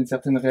rattacher à une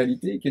certaine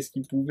réalité, qu'est-ce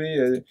qui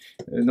pouvait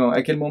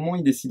à quel moment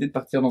il décidait de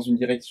partir dans une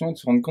direction et de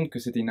se rendre compte que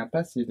c'était une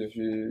impasse et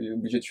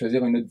obligé de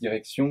choisir une autre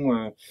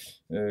direction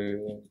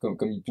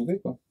comme il pouvait,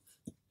 quoi.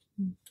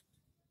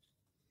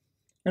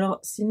 Alors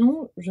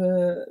sinon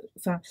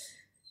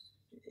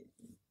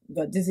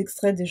des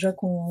extraits déjà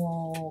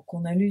qu'on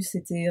a lus,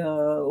 c'était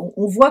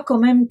on voit quand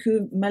même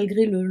que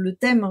malgré le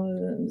thème,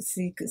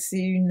 c'est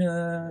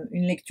une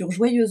lecture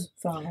joyeuse.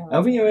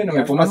 Ah oui, non,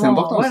 mais pour moi c'est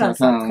important. Voilà,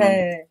 ça.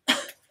 Très...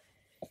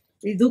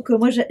 Et donc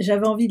moi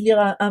j'avais envie de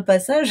lire un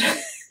passage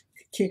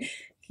qui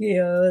est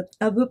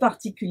un peu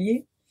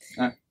particulier.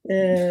 Ah.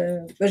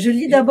 Je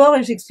lis d'abord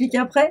et j'explique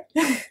après.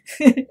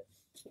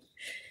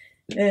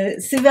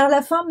 C'est vers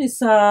la fin, mais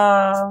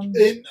ça...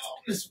 Énorme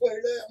spoiler!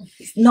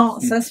 Non,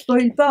 ça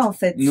spoil pas, en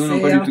fait.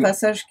 Non, c'est un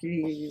passage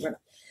qui... Voilà.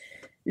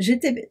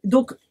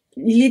 Donc,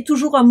 il est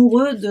toujours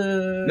amoureux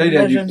de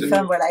la jeune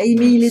femme, voilà.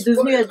 Mais il est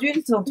devenu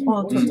adulte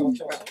entre-temps.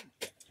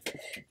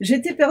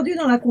 J'étais perdue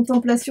dans la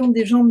contemplation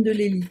des jambes de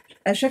Lélie.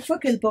 À chaque fois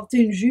qu'elle portait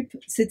une jupe,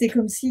 c'était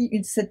comme si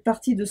cette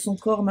partie de son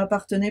corps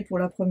m'appartenait pour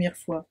la première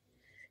fois.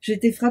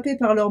 J'étais frappée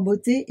par leur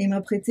beauté et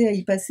m'apprêtais à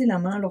y passer la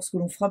main lorsque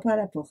l'on frappa à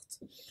la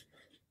porte.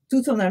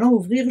 Tout en allant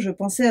ouvrir, je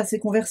pensais à ces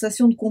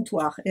conversations de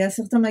comptoir et à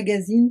certains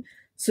magazines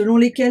selon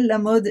lesquels la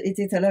mode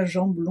était à la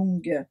jambe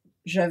longue.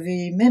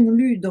 J'avais même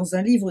lu dans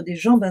un livre des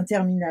jambes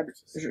interminables.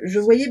 Je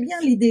voyais bien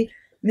l'idée,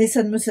 mais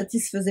ça ne me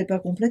satisfaisait pas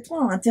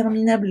complètement.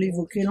 Interminable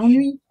évoquait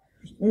l'ennui.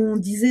 On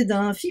disait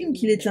d'un film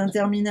qu'il était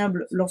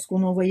interminable lorsqu'on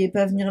n'en voyait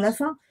pas venir la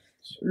fin,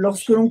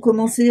 lorsque l'on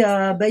commençait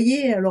à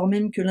bâiller alors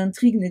même que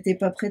l'intrigue n'était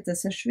pas prête à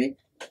s'achever.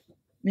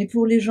 Mais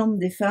pour les jambes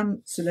des femmes,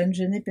 cela ne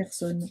gênait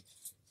personne.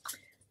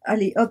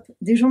 Allez, hop,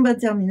 des jambes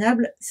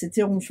interminables,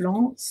 c'était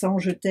ronflant, ça en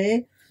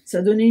jetait,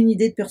 ça donnait une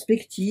idée de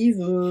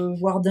perspective,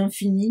 voire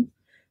d'infini.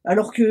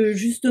 Alors que,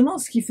 justement,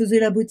 ce qui faisait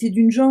la beauté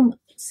d'une jambe,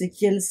 c'est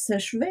qu'elle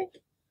s'achevait.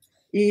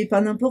 Et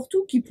pas n'importe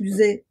où, qui plus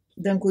est.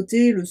 D'un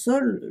côté, le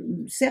sol,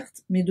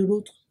 certes, mais de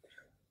l'autre.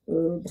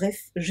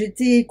 Bref,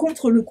 j'étais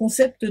contre le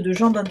concept de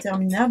jambes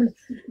interminables,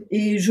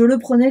 et je le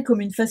prenais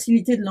comme une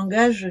facilité de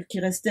langage qui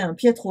restait un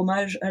piètre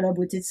hommage à la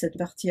beauté de cette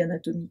partie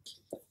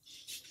anatomique.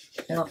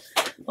 Alors,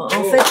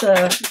 en fait,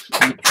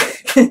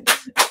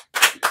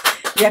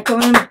 il y a quand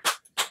même,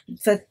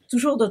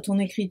 toujours dans ton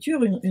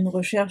écriture, une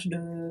recherche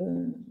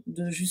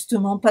de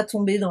justement pas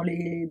tomber dans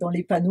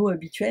les panneaux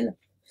habituels.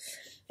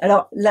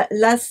 Alors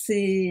là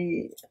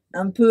c'est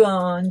un peu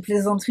une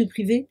plaisanterie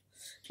privée,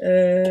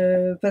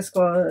 parce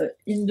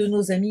qu'une de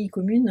nos amies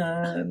communes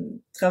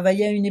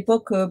travaillait à une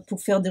époque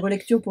pour faire des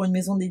relectures pour une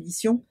maison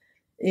d'édition,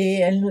 et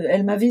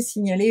elle m'avait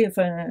signalé,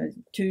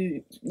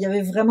 qu'il y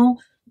avait vraiment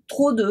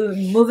trop de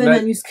mauvais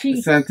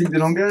manuscrits. C'est un tic de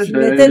langage. Qui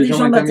mettaient des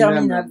jambes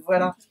interminables,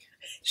 voilà.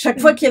 chaque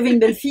fois qu'il y avait une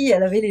belle fille,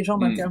 elle avait les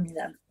jambes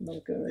interminables.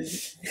 Donc,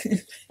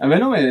 Ah ben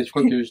non, mais je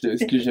crois que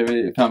ce que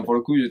j'avais, enfin pour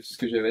le coup, tout ce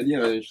que j'avais à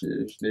dire, je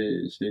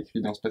l'ai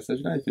écrit dans ce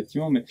passage-là,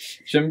 effectivement. Mais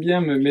j'aime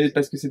bien, mais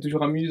parce que c'est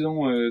toujours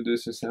amusant de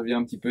se servir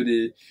un petit peu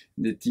des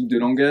tics de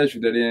langage ou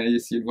d'aller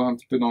essayer de voir un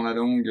petit peu dans la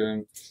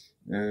langue.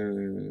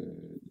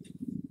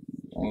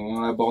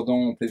 En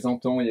abordant, en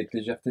plaisantant et avec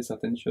légèreté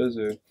certaines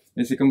choses.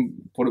 Mais c'est comme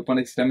pour le point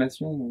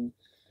d'exclamation.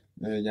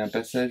 Il y a un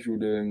passage où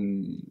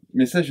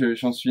mais ça,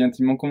 j'en suis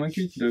intimement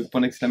convaincu. Le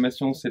point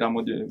d'exclamation, c'est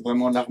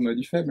vraiment l'arme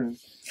du faible.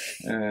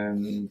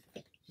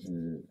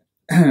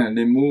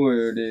 Les mots,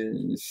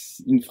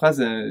 une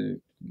phrase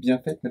bien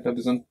faite n'a pas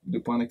besoin de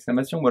point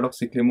d'exclamation, ou alors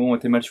c'est que les mots ont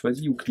été mal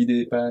choisis ou que l'idée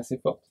n'est pas assez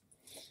forte.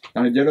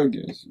 Dans les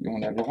dialogues,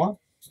 on a le droit.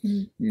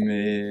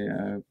 Mais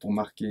pour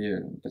marquer,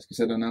 parce que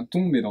ça donne un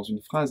ton, mais dans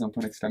une phrase, un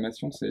point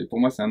d'exclamation, pour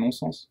moi, c'est un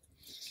non-sens.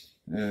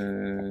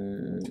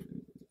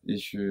 Et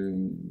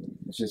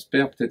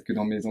j'espère peut-être que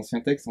dans mes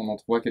anciens textes, on en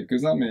trouvera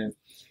quelques-uns, mais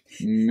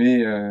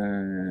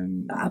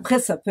après,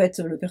 ça peut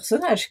être le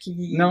personnage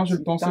qui. Non, je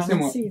le pense, ça c'est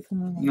moi.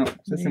 Non,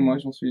 ça c'est moi,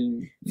 j'en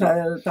suis.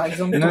 Enfin, par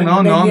exemple. Non,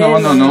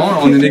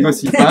 on ne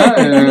négocie pas.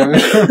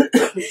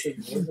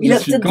 Il a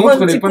peut-être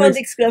un petit point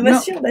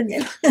d'exclamation,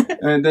 Daniel.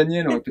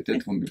 Daniel, ouais,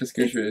 peut-être, parce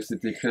que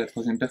c'était écrit à la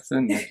troisième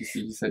personne, donc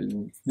ici, ça,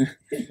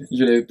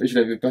 je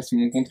l'avais pas sous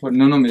mon contrôle.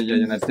 Non, mais il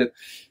y en a peut-être,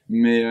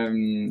 mais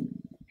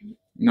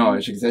non,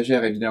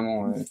 j'exagère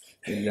évidemment.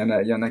 Il y en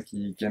a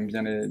qui aiment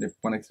bien les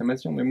points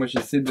d'exclamation, mais moi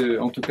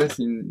en tout cas,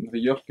 c'est une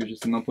rigueur que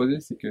j'essaie d'imposer,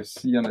 c'est que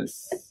s'il y en a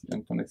un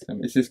point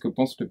d'exclamation, et c'est ce que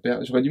pense le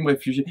père. J'aurais dû me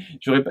réfugier.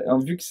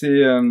 Vu que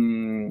c'est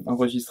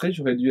enregistré,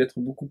 j'aurais dû être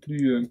beaucoup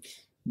plus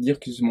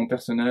dire que c'est mon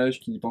personnage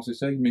qui pensait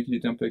ça, mais qu'il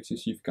était un peu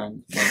excessif quand même.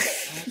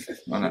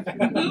 Voilà.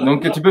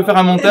 Donc tu peux faire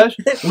un montage.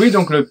 Oui,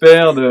 donc le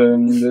père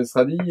de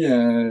Sradi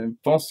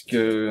pense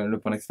que le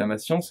point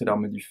d'exclamation, c'est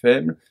l'arme du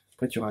faible.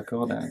 Après, tu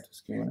raccordes à tout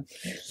ce que voilà.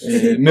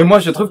 Mais moi,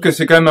 je trouve que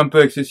c'est quand même un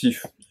peu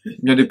excessif.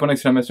 Il y a des points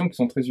d'exclamation qui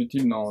sont très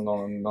utiles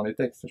dans les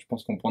textes. Je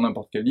pense qu'on prend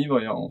n'importe quel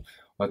livre et on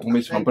va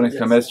tomber sur un point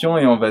d'exclamation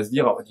et on va se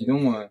dire, oh, dis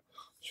donc,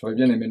 j'aurais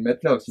bien aimé le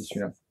mettre là aussi,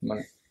 celui-là.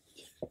 Voilà.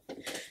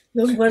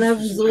 Donc voilà,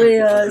 vous aurez,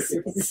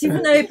 si vous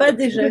n'avez pas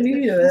déjà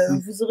lu,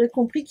 vous aurez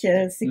compris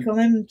que c'est quand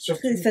même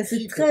très,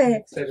 c'est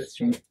très.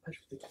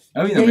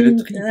 Ah oui, non, mais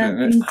une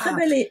très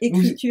belle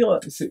écriture.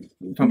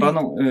 Enfin,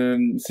 pardon,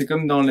 c'est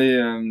comme dans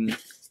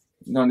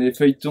les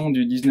feuilletons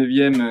du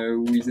 19e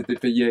où ils étaient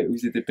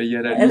payés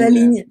à la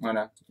ligne.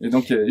 Voilà. Et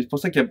donc c'est pour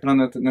ça qu'il y a plein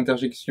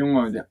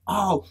d'interjections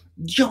oh,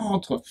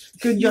 diantre,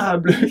 que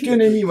diable, que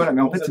nenni, voilà,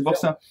 mais en fait c'est pour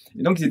ça.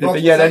 Et donc ils étaient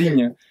payés à la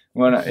ligne.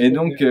 Voilà. Et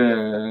donc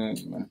voilà.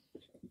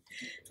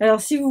 Alors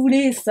si vous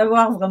voulez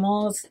savoir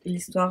vraiment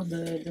l'histoire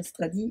de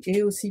Stradi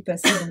et aussi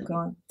passer donc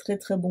un très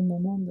très bon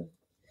moment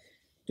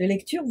de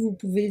lecture, vous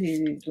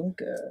pouvez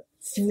donc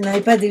si vous n'avez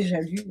pas déjà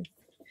lu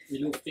et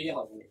l'offrir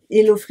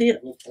à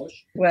vos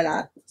proches.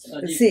 Voilà.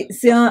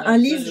 C'est un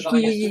livre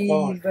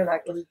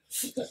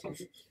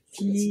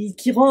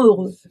qui rend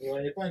heureux. Vous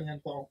n'auriez pas un lien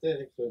de parenté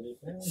avec le livre?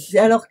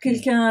 Alors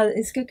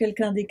est-ce que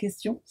quelqu'un a des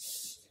questions?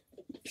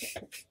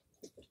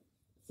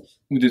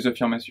 Ou des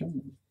affirmations?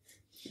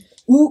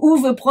 Ou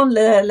veut prendre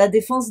la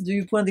défense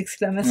du point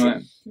d'exclamation? Ouais.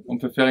 On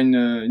peut faire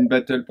une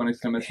battle point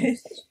d'exclamation.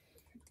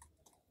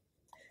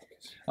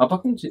 Alors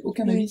par contre, j'ai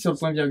aucun avis sur le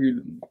point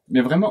virgule.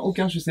 Mais vraiment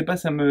aucun, je sais pas,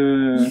 ça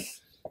me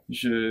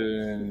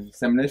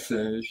laisse,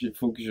 il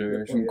faut que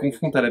je me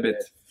confronte à la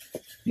bête.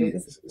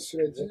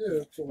 Cela dit,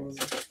 pour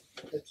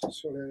être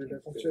sur la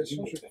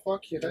ponctuation, je crois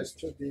qu'il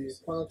reste des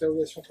points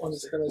d'interrogation, points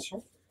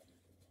d'exclamation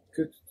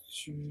que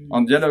tu...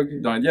 En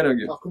dialogue, dans les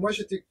dialogues. Alors que moi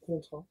j'étais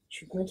contre, hein. Je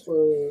suis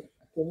contre,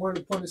 pour moi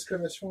le point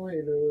d'exclamation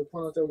et le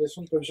point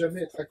d'interrogation ne peuvent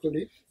jamais être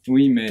accolés.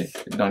 Oui, mais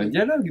dans les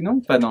dialogues,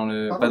 non? Pas dans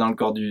le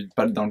corps du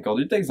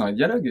texte, dans les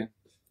dialogues.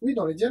 Oui,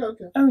 dans les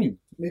dialogues. Ah oui.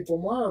 Mais pour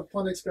moi,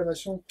 point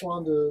d'exclamation,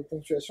 point de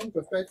ponctuation ne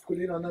peuvent pas être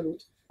collés l'un à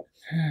l'autre.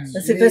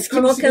 C'est parce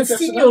qu'il manque un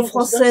signe au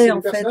français, en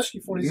fait.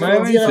 Qui font les pas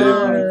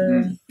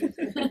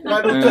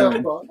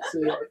l'auteur, quoi.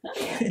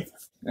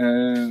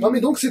 Non,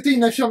 mais donc c'était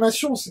une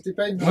affirmation, c'était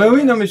pas une...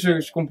 Oui, non, mais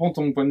je comprends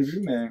ton point de vue,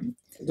 mais...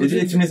 Donc,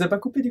 et tu ne les as pas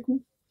coupés, du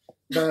coup?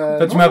 Bah,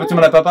 enfin, tu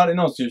m'en as pas parlé?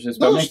 Non,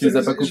 j'espère bien que tu les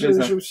as pas coupés,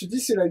 ça. Je me suis dit,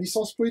 c'est la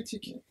licence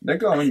poétique.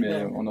 D'accord, oui,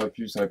 mais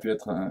ça aurait pu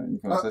être une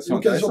conversation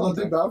l'occasion d'un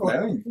débat,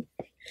 voilà. Bah, oui.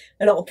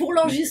 Alors, pour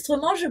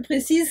l'enregistrement, je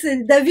précise,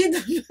 c'est David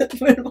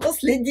me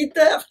lance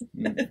l'éditeur.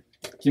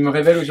 Qui me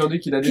révèle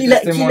aujourd'hui qu'il a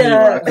détesté mon livre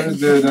à cause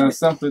d'un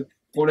simple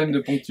problème de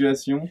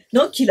ponctuation.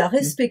 Donc, il a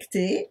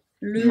respecté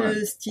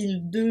le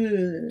style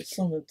de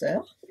son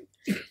auteur,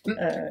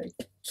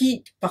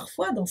 qui,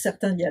 parfois, dans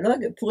certains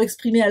dialogues, pour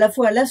exprimer à la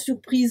fois la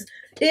surprise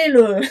et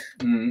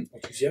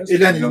et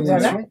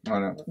l'indignation.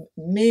 Voilà.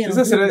 Mais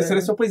c'est ça, c'est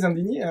la surprise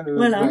indignée. Hein,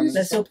 voilà,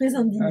 la surprise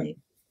indignée.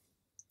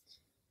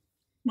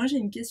 Moi, j'ai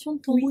une question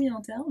de tambouille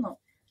interne.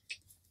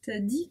 Tu as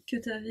dit que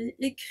tu avais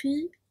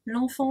écrit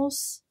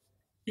l'enfance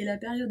et la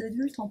période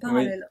adulte en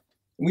parallèle.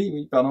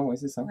 Oui, pardon, oui,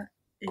 c'est ça. Ouais.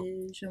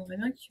 Et j'aimerais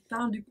bien que tu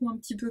parles du coup un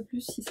petit peu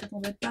plus, si ça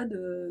t'embête pas,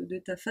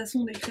 de ta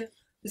façon d'écrire.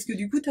 Parce que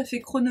du coup, tu as fait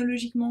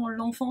chronologiquement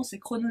l'enfance et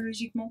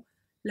chronologiquement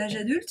l'âge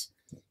adulte,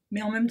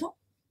 mais en même temps,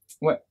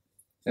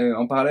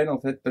 En parallèle, en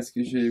fait, parce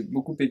que j'ai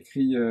beaucoup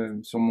écrit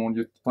sur mon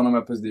lieu pendant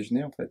ma pause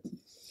déjeuner, en fait.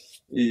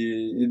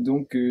 Et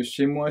donc,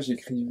 chez moi,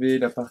 j'écrivais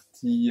la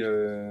partie,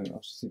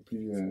 alors, je sais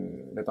plus,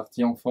 la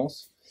partie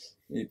enfance.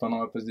 Et pendant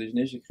ma pause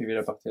déjeuner, j'écrivais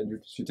la partie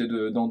adulte. C'était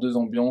dans deux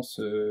ambiances.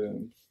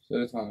 Ça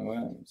doit être ouais,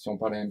 si on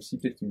parlait MC,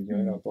 peut-être qu'il me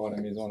dirait le rapport à la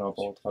maison, le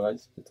rapport au travail,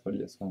 c'est peut-être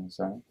relié à ça, on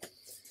sait rien.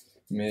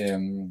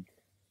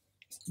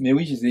 Mais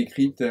oui, je les ai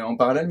écrites en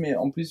parallèle, mais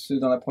en plus,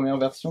 dans la première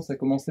version, ça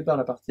commençait par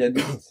la partie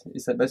adulte et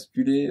ça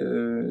basculait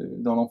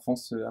dans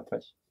l'enfance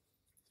après.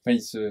 Enfin,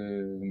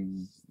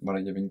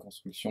 voilà, il y avait une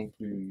construction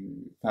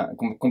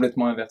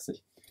complètement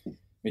inversée.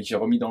 Mais que j'ai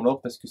remis dans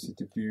l'ordre parce que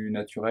c'était plus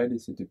naturel et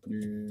c'était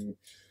plus...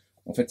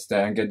 En fait, c'était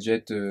un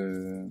gadget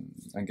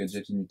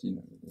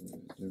inutile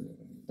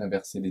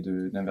d'inverser les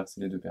deux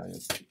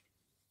périodes.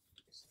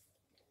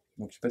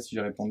 Donc, je sais pas si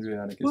j'ai répondu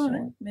à la question.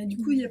 Ouais. Mais du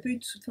coup, il n'y a pas eu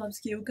de parce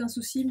qu'il n'y a aucun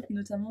souci,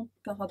 notamment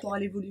par rapport à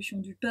l'évolution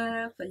du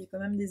père. Enfin, il y a quand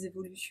même des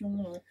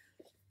évolutions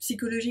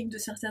psychologiques de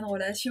certaines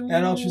relations.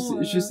 Alors,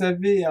 je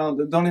savais, hein,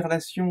 dans les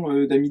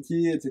relations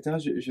d'amitié, etc.,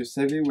 je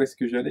savais où est-ce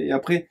que j'allais. Et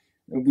après,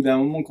 au bout d'un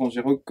moment, quand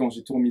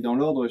j'ai tout remis dans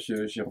l'ordre,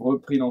 j'ai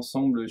repris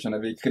l'ensemble. J'en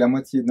avais écrit la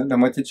moitié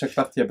de chaque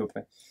partie à peu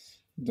près.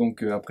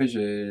 Donc après,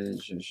 j'ai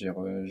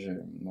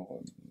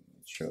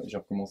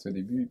recommencé au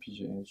début et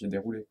puis j'ai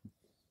déroulé.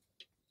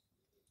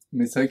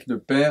 Mais c'est vrai que le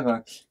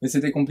père, mais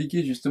c'était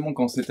compliqué justement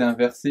quand c'était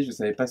inversé. Je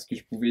savais pas ce que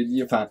je pouvais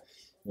dire. Enfin,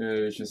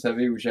 je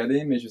savais où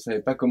j'allais, mais je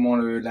savais pas comment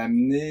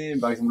l'amener.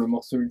 Par exemple, le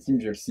morceau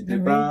ultime, je le citais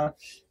pas.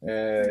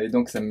 Et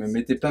donc ça me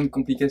mettait plein de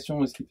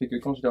complications. Ce qui fait que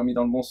quand je l'ai remis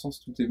dans le bon sens,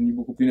 tout est venu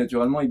beaucoup plus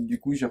naturellement. Et du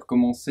coup, j'ai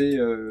recommencé.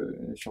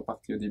 Je suis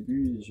reparti au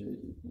début et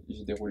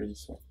j'ai déroulé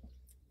l'histoire.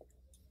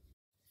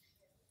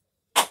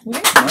 Oui.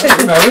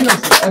 Bah oui, non,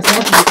 c'est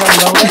moi qui déclare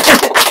le bar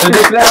ouvert. Je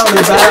déclare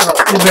le bar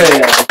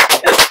ouvert.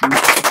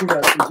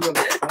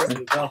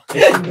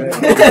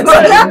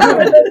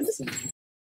 Voilà.